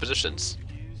defensive positions.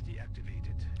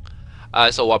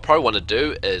 So what I probably want to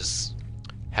do is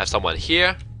have someone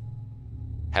here,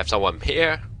 have someone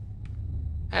here,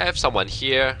 have someone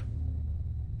here,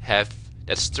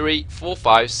 that's 3, 4,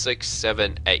 5, 6,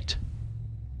 7, 8.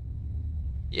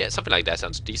 Yeah, something like that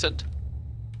sounds decent.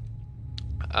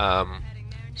 So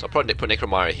I'll probably put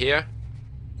Necromire here.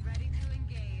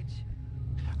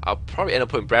 I'll probably end up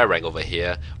putting Brarang over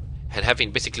here and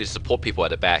having basically support people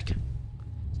at the back.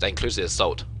 That includes the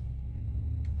assault.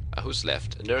 Who's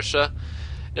left? Inertia.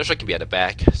 Inertia can be at the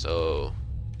back, so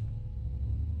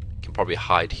can probably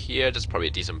hide here. This is probably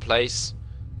a decent place,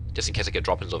 just in case I get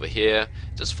drop-ins over here.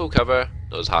 Just full cover.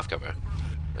 No, it's half cover.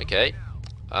 Okay.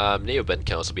 Neobin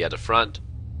can also be at the front.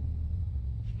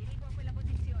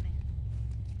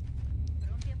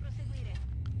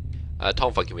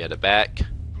 Tomfa can be at the back.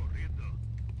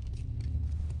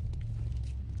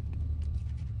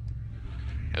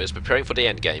 I was preparing for the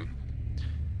end game.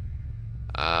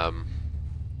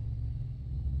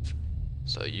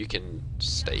 So you can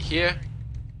stay here.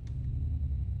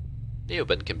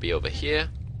 Neobin can be over here,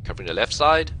 covering the left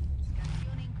side.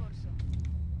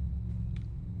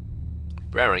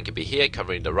 Brarang can be here,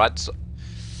 covering the right side.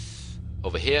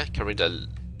 Over here, covering the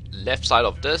left side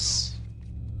of this.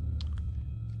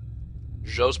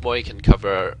 Rosemary can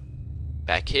cover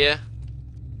back here.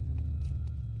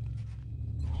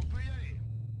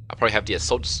 I probably have the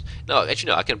assaults. No,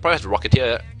 actually no. I can probably have the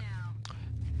Rocketeer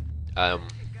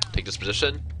take this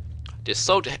position. The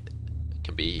assault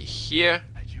can be here.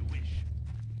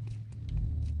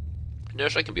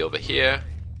 Inertia can be over here.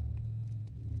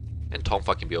 And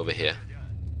Tonfa can be over here.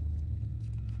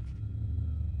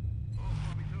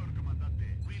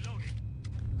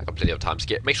 I got plenty of time to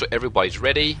get. Make sure everybody's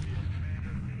ready.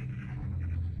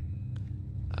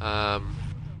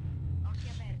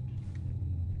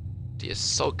 The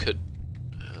assault could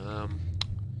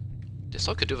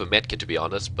do with a medkit, to be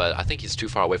honest, but I think he's too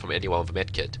far away from anyone with a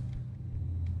medkit.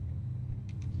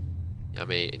 I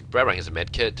mean, Brarang has a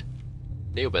medkit.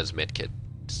 Neoben's medkit.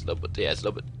 It's a little bit, yeah, it's a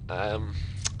little bit.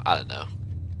 I don't know.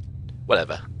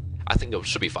 Whatever. I think it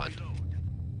should be fine.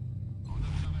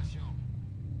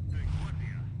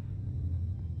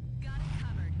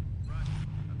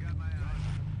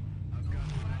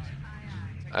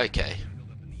 Okay.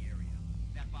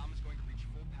 That bomb is going to reach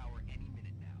full power any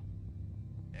minute now.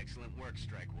 Excellent work,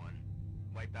 Strike One.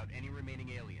 Wipe out any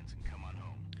remaining aliens and come on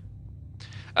home.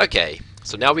 Okay,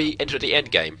 so now we enter the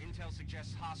end game. Intel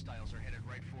suggests hostiles are headed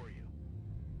right for you.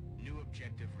 New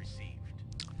objective received.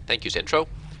 Thank you, Centro.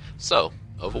 So,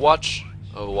 Overwatch,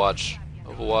 Overwatch,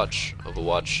 Overwatch,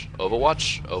 Overwatch,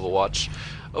 Overwatch, Overwatch,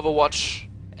 Overwatch,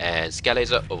 and Scout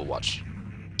Laser, Overwatch.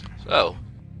 So,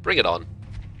 bring it on.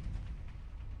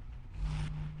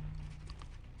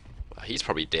 Well, he's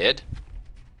probably dead.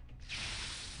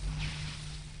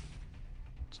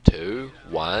 2,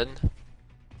 1,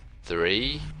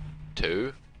 3,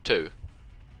 2, 2,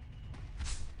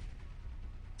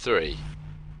 3.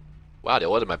 Wow, they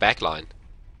ordered my backline.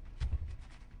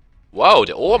 Whoa,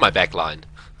 they're all on my backline.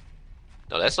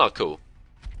 No, that's not cool.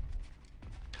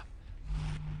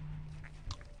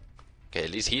 Okay, at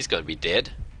least he's gonna be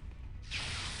dead.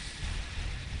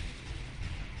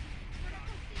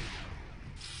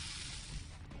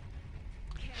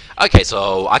 Okay,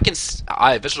 so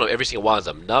I visual every single one of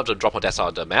them. None of them drop on that side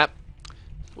of the map,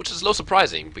 which is a little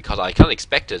surprising because I kind of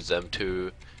expected them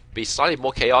to be slightly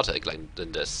more chaotic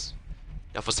than this.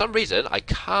 Now, for some reason, I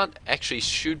can't actually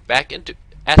shoot back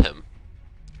at him.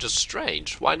 Just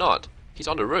strange. Why not? He's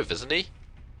on the roof, isn't he?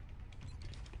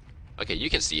 Okay,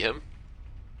 you can see him.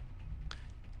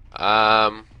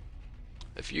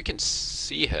 If you can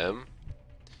see him,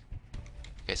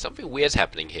 okay, something weird's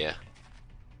happening here.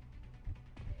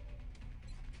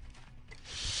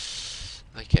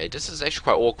 Okay, this is actually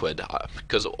quite awkward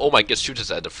because all my good shooters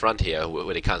are at the front here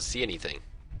where they can't see anything.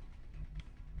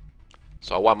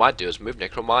 So what I might do is move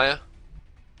Necromire.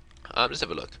 Let's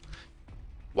have a look.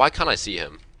 Why can't I see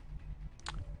him?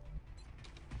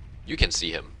 You can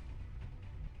see him.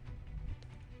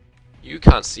 You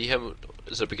can't see him.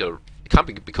 Is it because it can't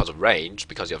be because of range?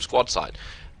 Because you have squad sight.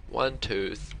 1,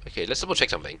 2. Okay, let's double check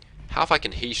something. How far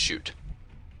can he shoot?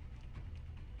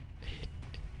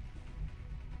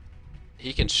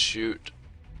 He can shoot.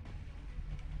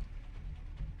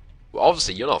 Well,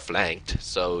 obviously you're not flanked,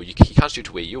 so he can't shoot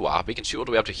to where you are, but he can shoot all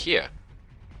the way up to here.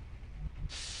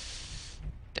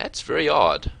 That's very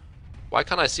odd. Why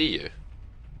can't I see you?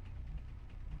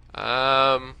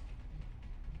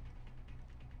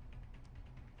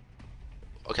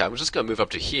 Okay, I'm just gonna move up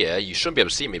to here. You shouldn't be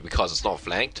able to see me because it's not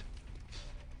flanked.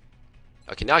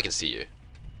 Okay, now I can see you.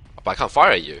 But I can't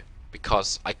fire at you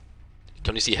because I can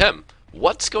only see him.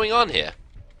 What's going on here?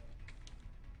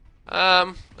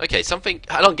 Okay, something,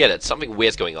 I don't get it. Something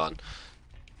weird's going on.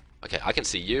 Okay, I can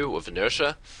see you with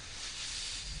inertia.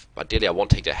 But ideally I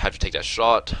won't have to take that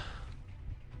shot.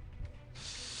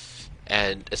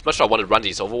 And as much as I want to run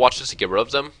these Overwatches to get rid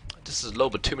of them, this is a little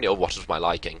bit too many Overwatches for my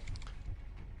liking.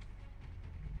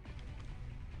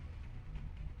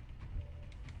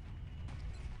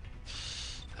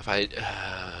 If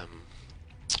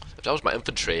that was my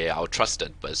infantry, I would trust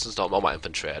it, but since it's not my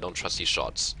infantry, I don't trust these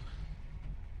shots.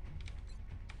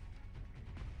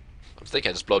 I'm thinking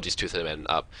I just blow these 2 men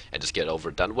up and just get it over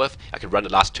and done with. I can run the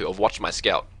last 2 Overwatch my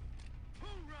scout.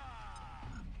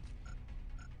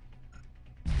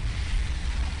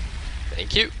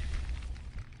 Thank you.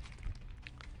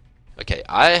 Okay,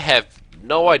 I have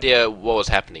no idea what was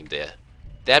happening there.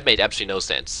 That made absolutely no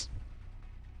sense.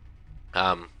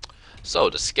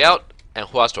 So the scout, and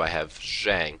who else do I have?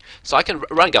 Zhang. So I can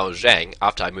run down Zhang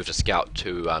after I move the scout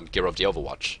to get rid of the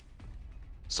Overwatch.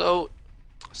 So,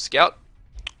 scout,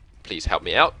 please help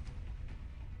me out.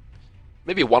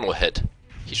 Maybe one will hit.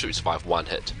 He should survive 1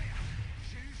 hit.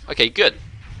 Okay, good.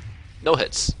 No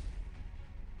hits.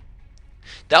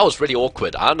 That was really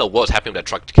awkward. I don't know what was happening with that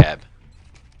truck cab.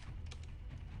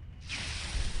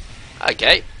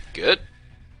 Okay, good.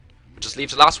 just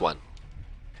leaves the last one.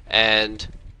 And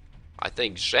I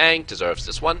think Zhang deserves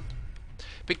this one,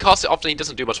 because often he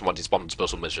doesn't do much on these bomb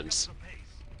disposal missions.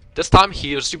 This time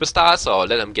he was superstar, so I'll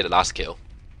let him get the last kill.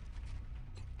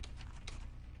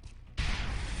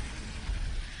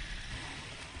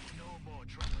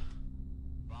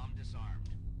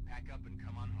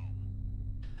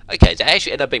 Okay, that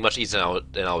actually ended up being much easier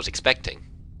than I was expecting.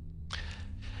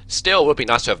 Still, it would be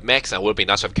nice to have mechs, and it would be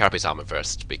nice to have carapace armor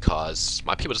first, because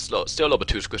my people are still a little bit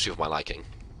too squishy for my liking.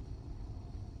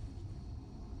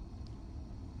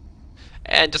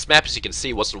 And this map, as you can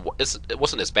see, wasn't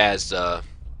as bad as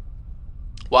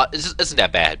well, it isn't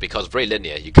that bad because it's very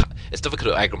linear. It's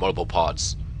difficult to aggro multiple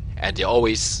pods, and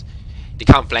they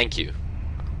can't flank you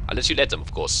unless you let them,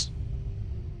 of course.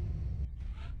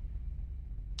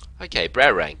 Okay,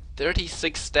 Brarang,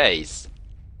 36 days.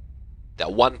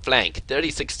 That one flank,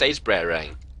 36 days,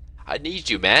 Brarang. I need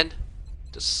you, man.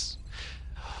 This.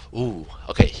 Ooh,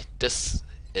 okay, this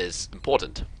is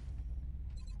important.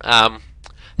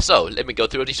 So let me go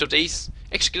through each of these.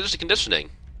 Execution conditioning.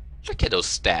 Look at those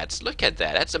stats. Look at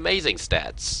that. That's amazing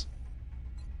stats.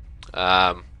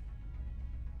 I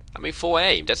mean, 4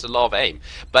 aim. That's a lot of aim,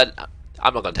 but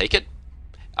I'm not gonna take it.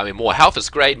 I mean, more health is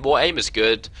great, more aim is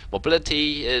good,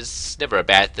 mobility is never a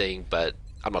bad thing, but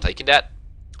I'm not taking that.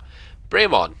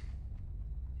 Bremon.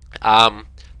 Up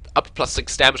to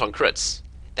 +6 damage on crits.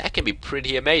 That can be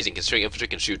pretty amazing considering infantry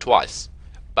can shoot twice.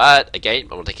 But, again,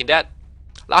 I'm not taking that.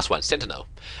 Last one, Sentinel.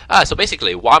 So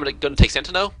basically, why am I going to take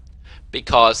Sentinel?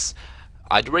 Because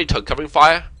I'd already took Covering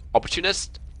Fire,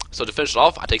 Opportunist, so to finish it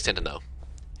off, I take Sentinel.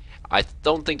 I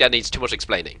don't think that needs too much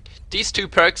explaining. These two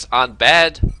perks aren't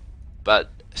bad, but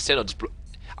Sentinel,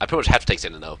 I pretty much have to take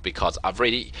Sentinel because I've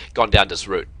already gone down this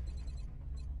route.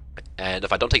 And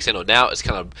if I don't take Sentinel now, it's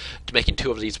kind of making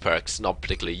 2 of these perks not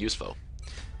particularly useful.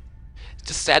 It's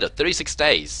just sad, 36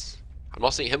 days. I'm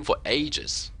not seeing him for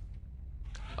ages.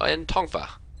 Oh, and Tongfa.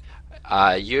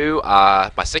 You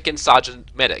are my 2nd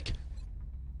Sergeant Medic.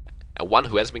 And one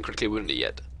who hasn't been critically wounded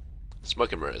yet.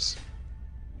 Smoke and mirrors.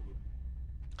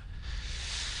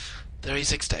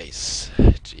 36 days.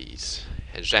 Jeez.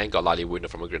 And Zhang got lightly wounded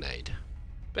from a grenade.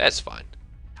 But that's fine.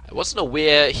 I wasn't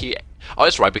aware he... Oh,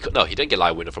 that's right, because... No, he didn't get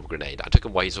lightly wounded from a grenade. I took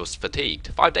him while he was fatigued.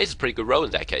 5 days is a pretty good roll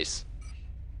in that case.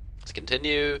 Let's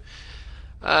continue.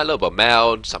 A little bit of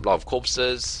mound, some lot of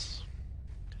corpses.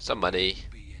 Some money.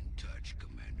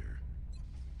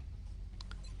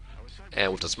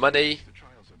 And with this money...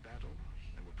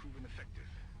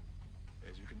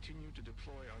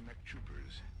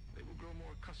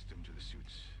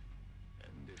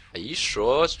 Are you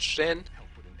sure, Shen?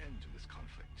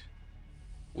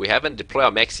 We haven't deployed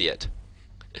our mechs yet.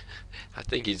 I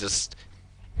think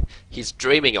he's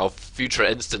dreaming of future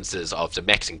instances of the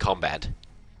mechs in combat.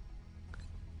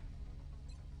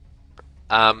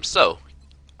 So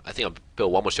I think I'll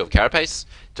build one more shield of carapace.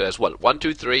 So there's what, 1,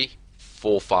 2, 3,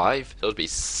 4, 5. That would be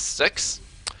 6.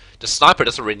 The sniper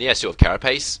doesn't really need a shield of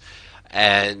carapace,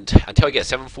 and until I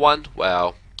get a 7th one,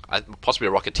 well, possibly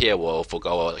a rocketeer will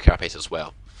forgo the carapace as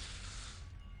well.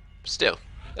 Still,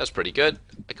 that's pretty good.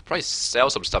 I could probably sell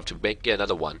some stuff to get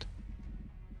another one.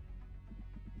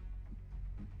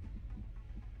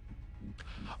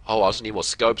 Oh, I also need more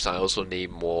scopes. I also need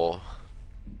more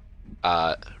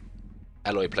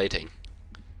alloy plating.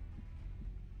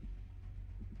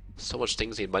 So much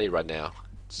things need money right now.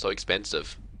 It's so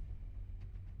expensive.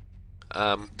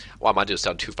 What I might do is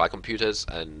sell 2 flight computers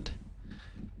and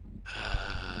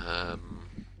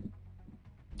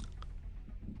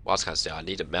what else can I sell? I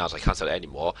need a mouse. I can't sell it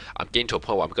anymore. I'm getting to a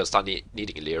point where I'm going to start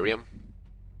needing Illyrium.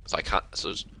 So I can't.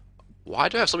 So why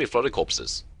do I have so many floating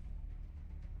corpses?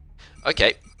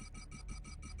 Okay.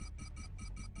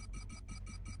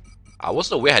 I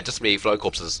wasn't aware I had this many floating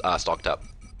corpses stocked up.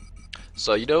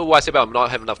 So you know why I say about not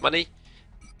having enough money?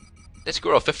 Let's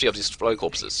grow 50 of these floating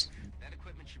corpses. That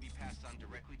equipment should be passed on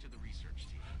directly to the research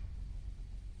team.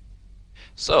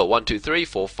 So 1, 2, 3,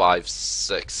 4, 5,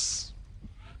 6.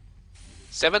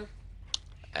 7,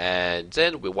 and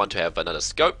then we want to have another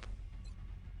scope.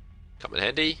 Come in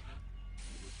handy.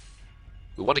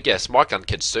 We want to get a smart gun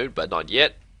kit soon, but not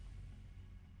yet.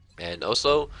 And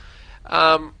also,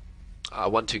 I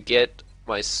want to get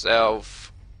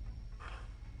myself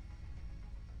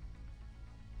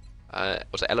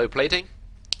what's it, alloy plating?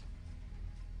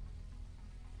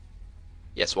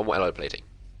 Yes, one more alloy plating.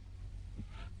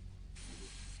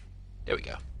 There we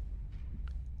go.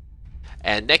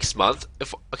 And next month,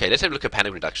 okay, let's have a look at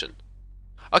panic reduction.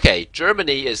 Okay,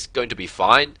 Germany is going to be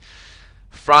fine.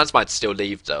 France might still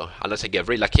leave though, unless I get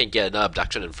really lucky and get another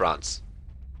abduction in France.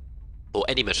 Or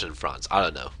any mission in France, I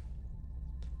don't know.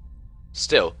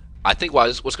 Still, I think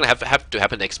what's going to have to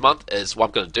happen next month is what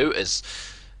I'm going to do is,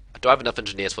 do I have enough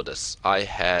engineers for this? I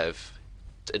have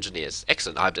engineers.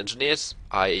 Excellent. I have engineers.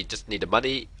 I just need the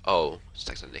money. Oh,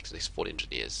 excellent. Next 40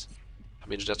 engineers. How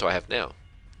many engineers do I have now?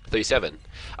 37.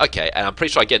 Okay, and I'm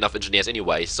pretty sure I get enough engineers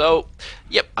anyway. So,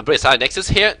 yep, I'm pretty excited. Next is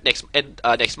here next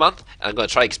month, and I'm going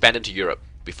to try to expand into Europe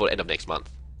before the end of next month.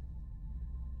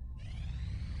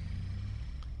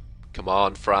 Come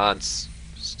on, France.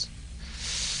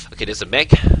 Okay, there's a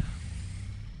mech.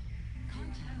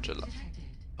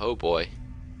 Oh boy.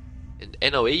 An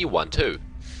NOE one too.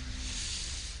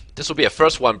 This will be a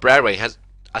first one. Brarang has.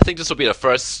 I think this will be the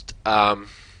first. Oh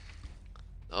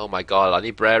my god! I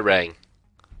need Brarang.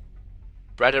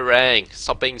 Brarang,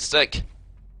 stop being sick.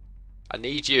 I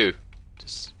need you.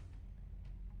 Just.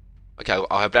 Okay,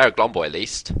 I'll have Brarang Glomboy at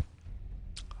least.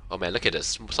 Oh man, look at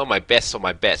this. Some of my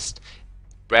best.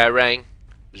 Brarang,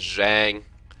 Zhang,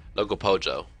 Logo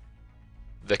Pojo,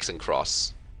 Vixen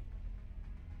Cross.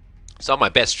 Some of my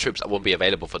best troops that won't be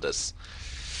available for this.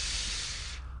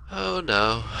 Oh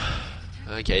no.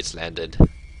 Okay, it's landed.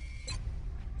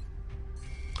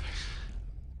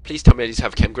 Please tell me these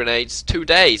have chem grenades. 2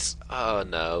 days. Oh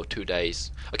no, 2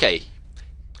 days. Okay,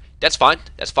 that's fine.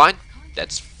 That's fine.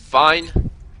 That's fine.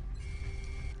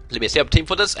 Let me set up a team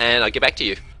for this, and I'll get back to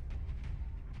you.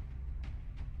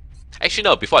 Actually,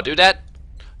 no. Before I do that,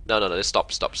 no. Let's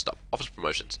stop. Office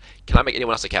promotions. Can I make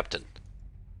anyone else a captain?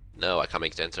 No, I can't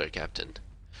make Zenser a captain.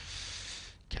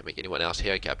 Can't make anyone else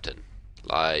here a captain.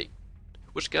 Like,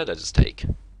 which gun did I just take?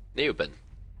 Neubin.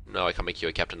 No, I can't make you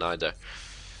a captain either.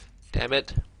 Damn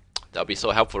it. That would be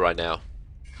so helpful right now.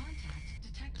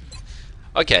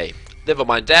 Okay, never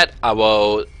mind that. I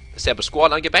will set up a squad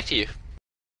and I'll get back to you.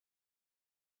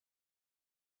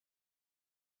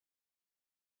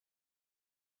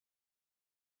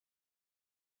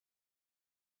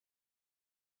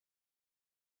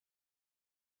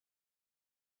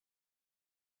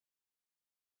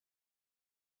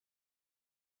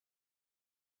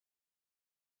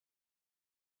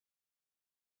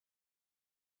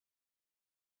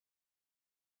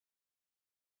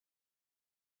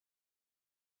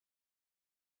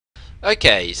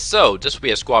 Okay, so this will be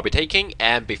a squad I'll be taking,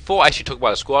 and before I actually talk about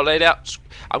the squad layout,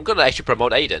 I'm gonna actually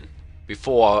promote Aiden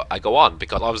before I go on,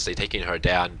 because obviously taking her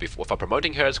down before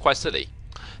promoting her is quite silly.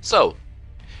 So,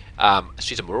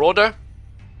 she's a marauder,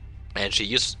 and she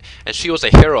was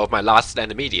a hero of my last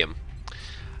standard medium,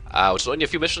 which was only a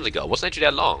few missions ago. It wasn't actually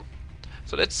that long.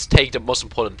 So let's take the most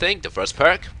important thing, the first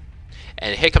perk,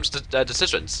 and here comes the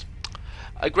decisions: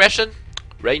 aggression,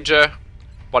 ranger,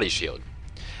 body shield.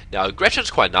 Now, aggression is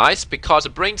quite nice because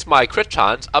it brings my crit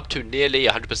chance up to nearly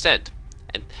 100%,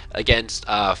 and against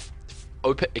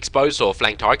exposed or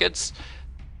flank targets,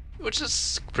 which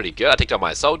is pretty good. I take down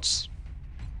my assaults.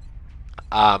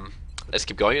 Let's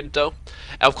keep going though.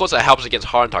 And of course, it helps against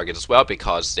hardened targets as well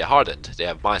because they're hardened. They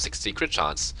have minus 60 crit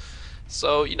chance,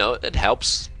 so you know it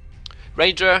helps.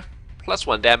 Ranger,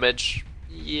 +1 damage.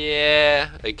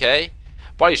 Yeah, okay.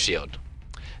 Body shield.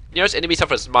 Nearest enemy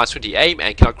suffers -20 aim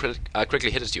and cannot quickly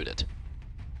hit his unit.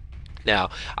 Now,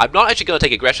 I'm not actually going to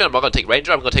take aggression, I'm not going to take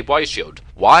ranger, I'm going to take body shield.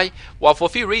 Why? Well, for a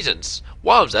few reasons.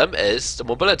 One of them is the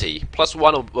mobility.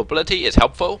 +1 on mobility is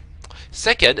helpful.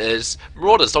 Second is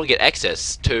marauders don't get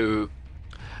access to,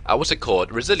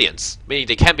 resilience, meaning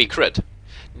they can be crit.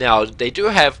 Now, they do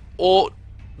have, all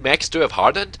mechs do have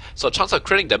hardened, so the chance of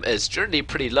critting them is generally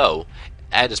pretty low.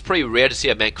 And it's pretty rare to see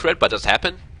a mech crit, but it does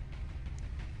happen.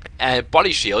 And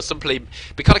body shield simply,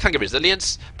 because I can't get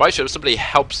resilience, body shield simply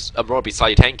helps a marauder be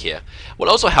slightly tankier. What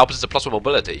also helps is the +1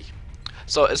 mobility.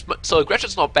 So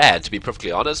aggression's not bad, to be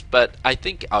perfectly honest, but I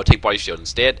think I'll take body shield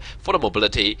instead for the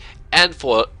mobility and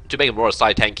to make a marauder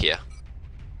slightly tankier.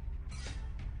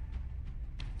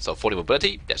 So 40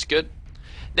 mobility, that's good.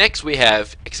 Next we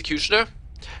have executioner,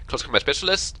 close combat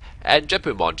specialist, and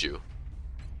jetboom module.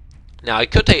 Now I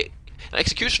could take an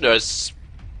executioner is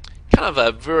kind of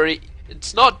a very,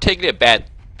 it's not technically a bad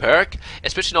perk,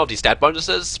 especially not these stat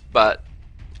bonuses, but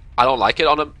I don't like it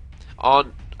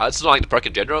it's not like the perk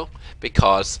in general,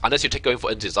 because unless you're going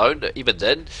for into zone, even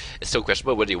then, it's still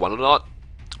questionable whether you want or not,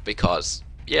 because,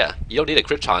 yeah, you don't need a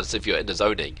crit chance if you're in the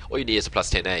zoning, all you need is a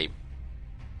 +10 aim.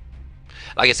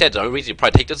 Like I said, the only reason you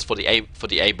probably take this for the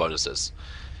aim bonuses.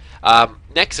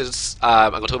 Next is,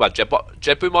 I'm going to talk about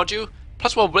jetboom module.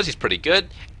 +1 mobility is pretty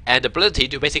good, and the ability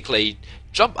to basically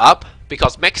jump up,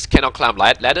 because mechs cannot climb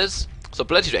ladders, so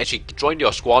ability to actually join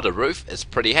your squad on the roof is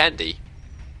pretty handy.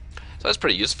 So that's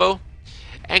pretty useful.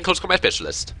 And close combat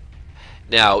specialist.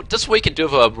 Now, this is what you can do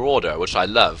for a marauder, which I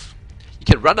love. You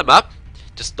can run them up,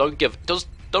 just don't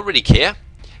really care.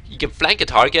 You can flank a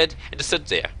target and just sit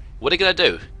there. What are they gonna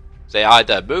do? They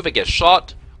either move and get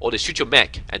shot, or they shoot your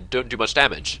mech and don't do much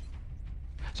damage.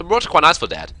 So Marauders are quite nice for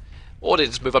that. Or they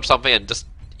just move up something and just,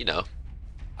 you know,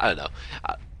 I don't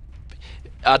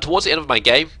know. Towards the end of my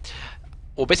game,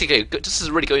 well, basically, this is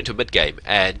really going into mid-game,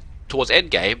 and towards end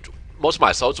game, most of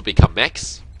my assaults will become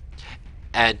mechs,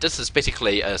 and this is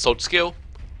basically an assault skill,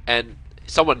 and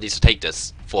someone needs to take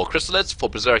this for Chrysalids, for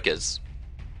Berserkers.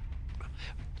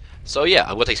 So yeah,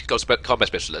 I'm going to take Close Combat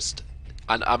Specialist.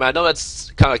 And I know that's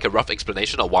kind of like a rough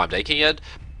explanation of why I'm taking it,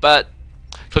 but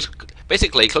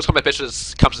basically, Close Combat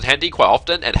Specialist comes in handy quite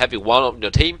often, and having one on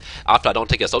your team after I don't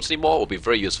take assaults anymore will be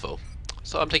very useful.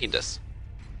 So I'm taking this.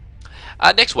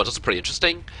 Next one is also pretty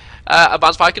interesting.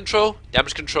 Advanced Fire Control,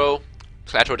 Damage Control,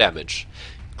 Collateral Damage.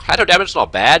 Collateral damage is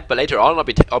not bad, but later on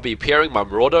I'll be pairing my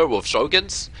Marauder with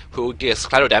Shoguns, who gets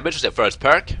collateral damage as their first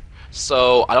perk,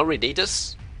 so I don't really need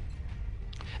this.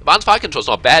 Advanced Fire Control is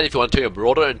not bad if you want to turn your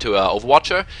Marauder into an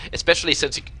Overwatcher, especially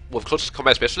since with Close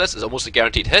Combat Specialist it's almost a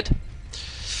guaranteed hit.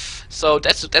 So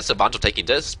that's the advantage of taking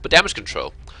this. But Damage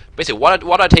Control, basically why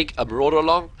do I take a Marauder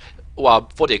along?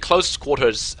 Well, for the close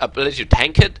quarters ability to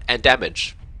tank it and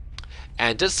damage.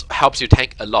 And this helps you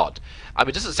tank a lot. I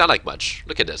mean, this doesn't sound like much.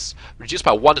 Look at this. Reduced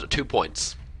by 1 to 2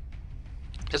 points.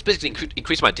 That's basically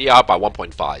increase my DR by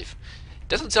 1.5.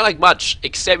 Doesn't sound like much,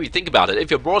 except if you think about it. If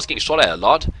your Marauder's getting shot at a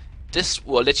lot, this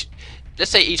will let you...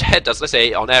 Let's say each hit does, let's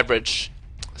say, on average,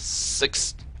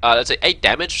 8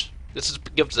 damage. This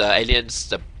gives the aliens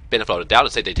the benefit of the doubt.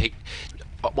 Let's say they take...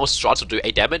 Most shots will do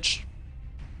 8 damage.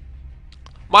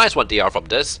 Minus 1 DR from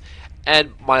this,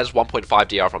 and minus 1.5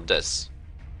 DR from this.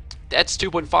 That's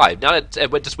 2.5. Now that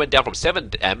it just went down from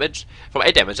 8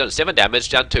 damage down to 7 damage,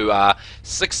 down to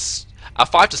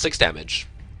 5 to 6 damage.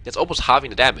 It's almost halving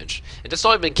the damage. And that's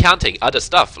not even counting other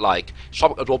stuff like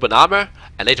Shock Absorbent Armor,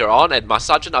 and later on at my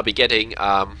Sergeant I'll be getting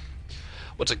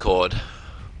what's it called?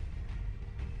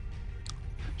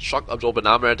 Shock Absorbent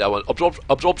Armor, that one,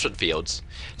 Absorption Fields.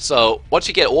 So once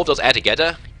you get all of those added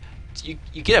together,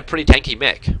 you get a pretty tanky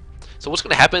mech. So what's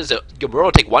going to happen is that your Marauder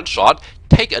will take one shot,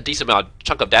 take a decent amount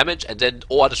chunk of damage, and then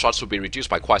all other shots will be reduced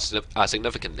by quite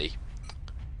significantly.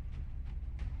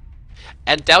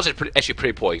 And that was actually a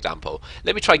pretty poor example.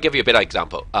 Let me try and give you a better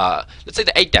example. Let's say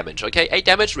the 8 damage, okay? 8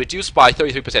 damage reduced by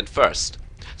 33% first.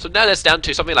 So now that's down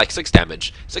to something like 6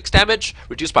 damage. 6 damage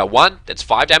reduced by 1, that's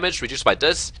 5 damage. Reduced by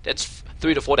this, that's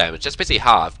 3 to 4 damage. That's basically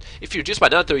halved. If you reduce by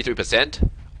another 33%,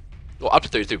 or up to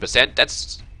 33%,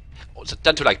 that's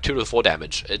down to like 2 to 4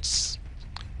 damage. It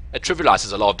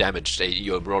trivializes a lot of damage that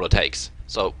your Marauder takes.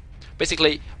 So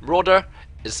basically, Marauder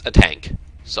is a tank.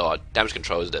 So damage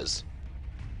control it is.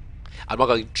 I'm not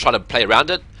going to try to play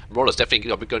around it. Marauder is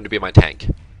definitely going to be my tank.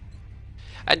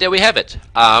 And there we have it.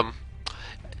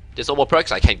 There's no more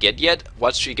perks I can't get yet.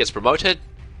 Once she gets promoted,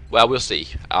 well, we'll see.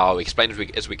 I'll explain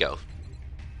as we go.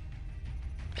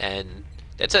 And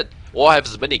that's it. All I have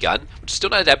is a minigun, which is still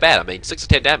not that bad. I mean, 6 to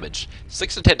 10 damage.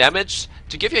 6 to 10 damage?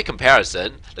 To give you a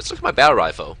comparison, let's look at my battle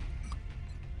rifle.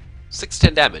 6 to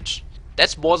 10 damage.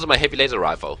 That's more than my heavy laser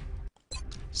rifle.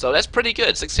 So that's pretty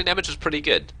good. 6 to 10 damage is pretty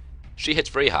good. She hits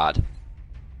very hard.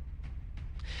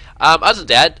 Other than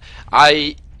that,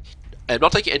 I am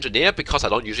not taking Engineer because I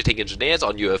don't usually take Engineers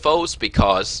on UFOs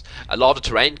because a lot of the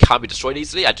terrain can't be destroyed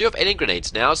easily. I do have alien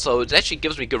grenades now, so it actually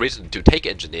gives me good reason to take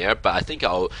Engineer, but I think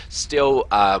I'll still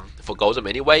forgo them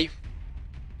anyway.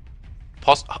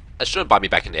 It shouldn't bite me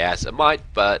back in the ass. It might,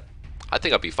 but I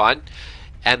think I'll be fine.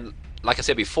 And like I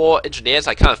said before, Engineers,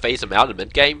 I kind of phase them out in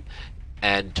mid-game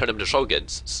and turn them into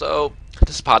Shoguns. So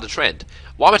this is part of the trend.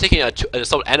 Why am I taking an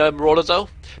Assault and a Marauder though?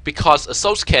 Because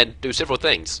Assaults can do several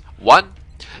things. One,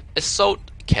 Assault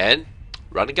can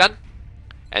run a gun,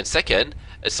 and second,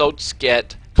 Assaults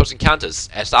get close encounters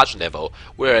at Sergeant level,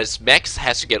 whereas Max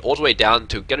has to get all the way down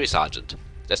to Gunnery Sergeant.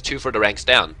 That's 2 further ranks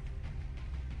down.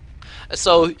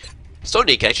 So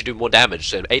Sony can actually do more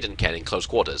damage than Aiden can in close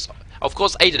quarters. Of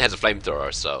course, Aiden has a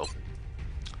flamethrower, so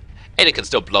Aiden can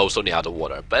still blow Sony out of the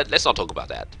water, but let's not talk about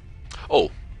that. Oh,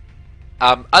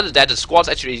 other than that, the squad's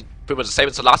actually pretty much the same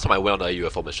as the last time I went on a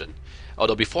UFO mission.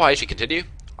 Although before I actually continue,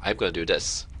 I'm going to do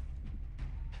this.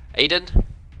 Aiden,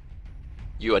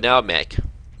 you are now a mech.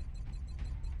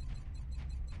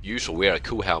 You shall wear a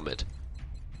cool helmet.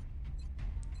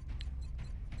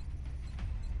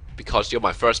 Because you're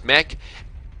my first mech,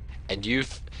 and you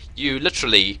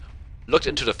literally looked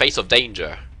into the face of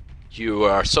danger. You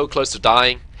were so close to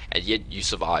dying, and yet you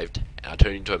survived. And I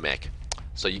turned into a mech.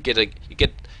 So you get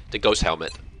the ghost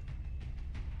helmet.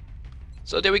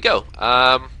 So there we go.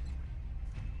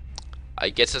 I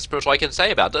guess that's pretty much all I can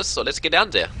say about this, so let's get down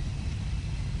there.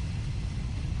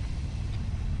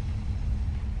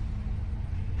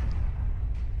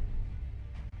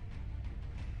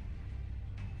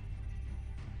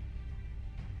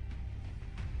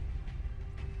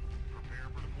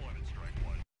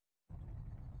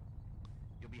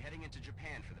 to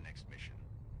Japan for the next mission.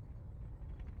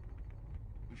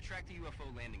 We've tracked the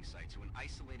UFO landing site to an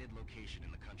isolated location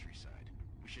in the countryside.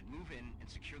 We should move in and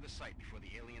secure the site before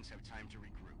the aliens have time to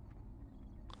regroup.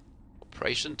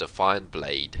 Operation Defiant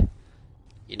Blade.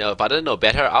 You know, if I didn't know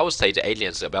better, I would say the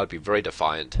aliens are about to be very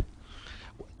defiant.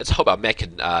 Let's hope our mech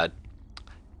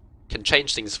can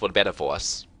change things for the better for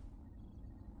us.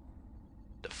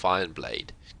 Defiant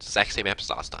Blade. Exact same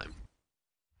episode last time.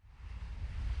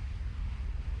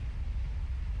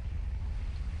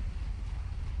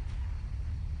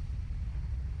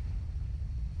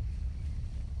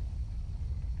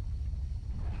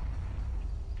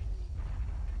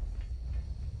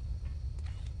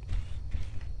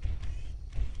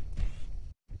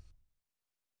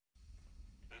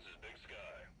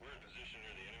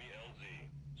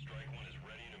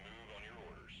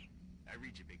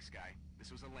 Big Sky.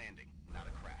 This was a landing, not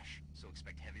a crash, so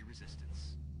expect heavy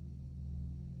resistance.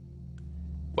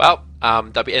 Well,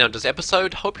 that'll be the end of this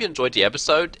episode. Hope you enjoyed the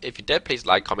episode. If you did, please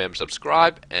like, comment, and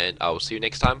subscribe, and I will see you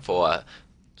next time for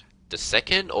the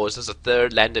second, or is this the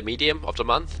third landed medium of the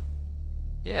month?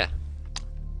 Yeah.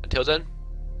 Until then,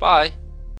 bye.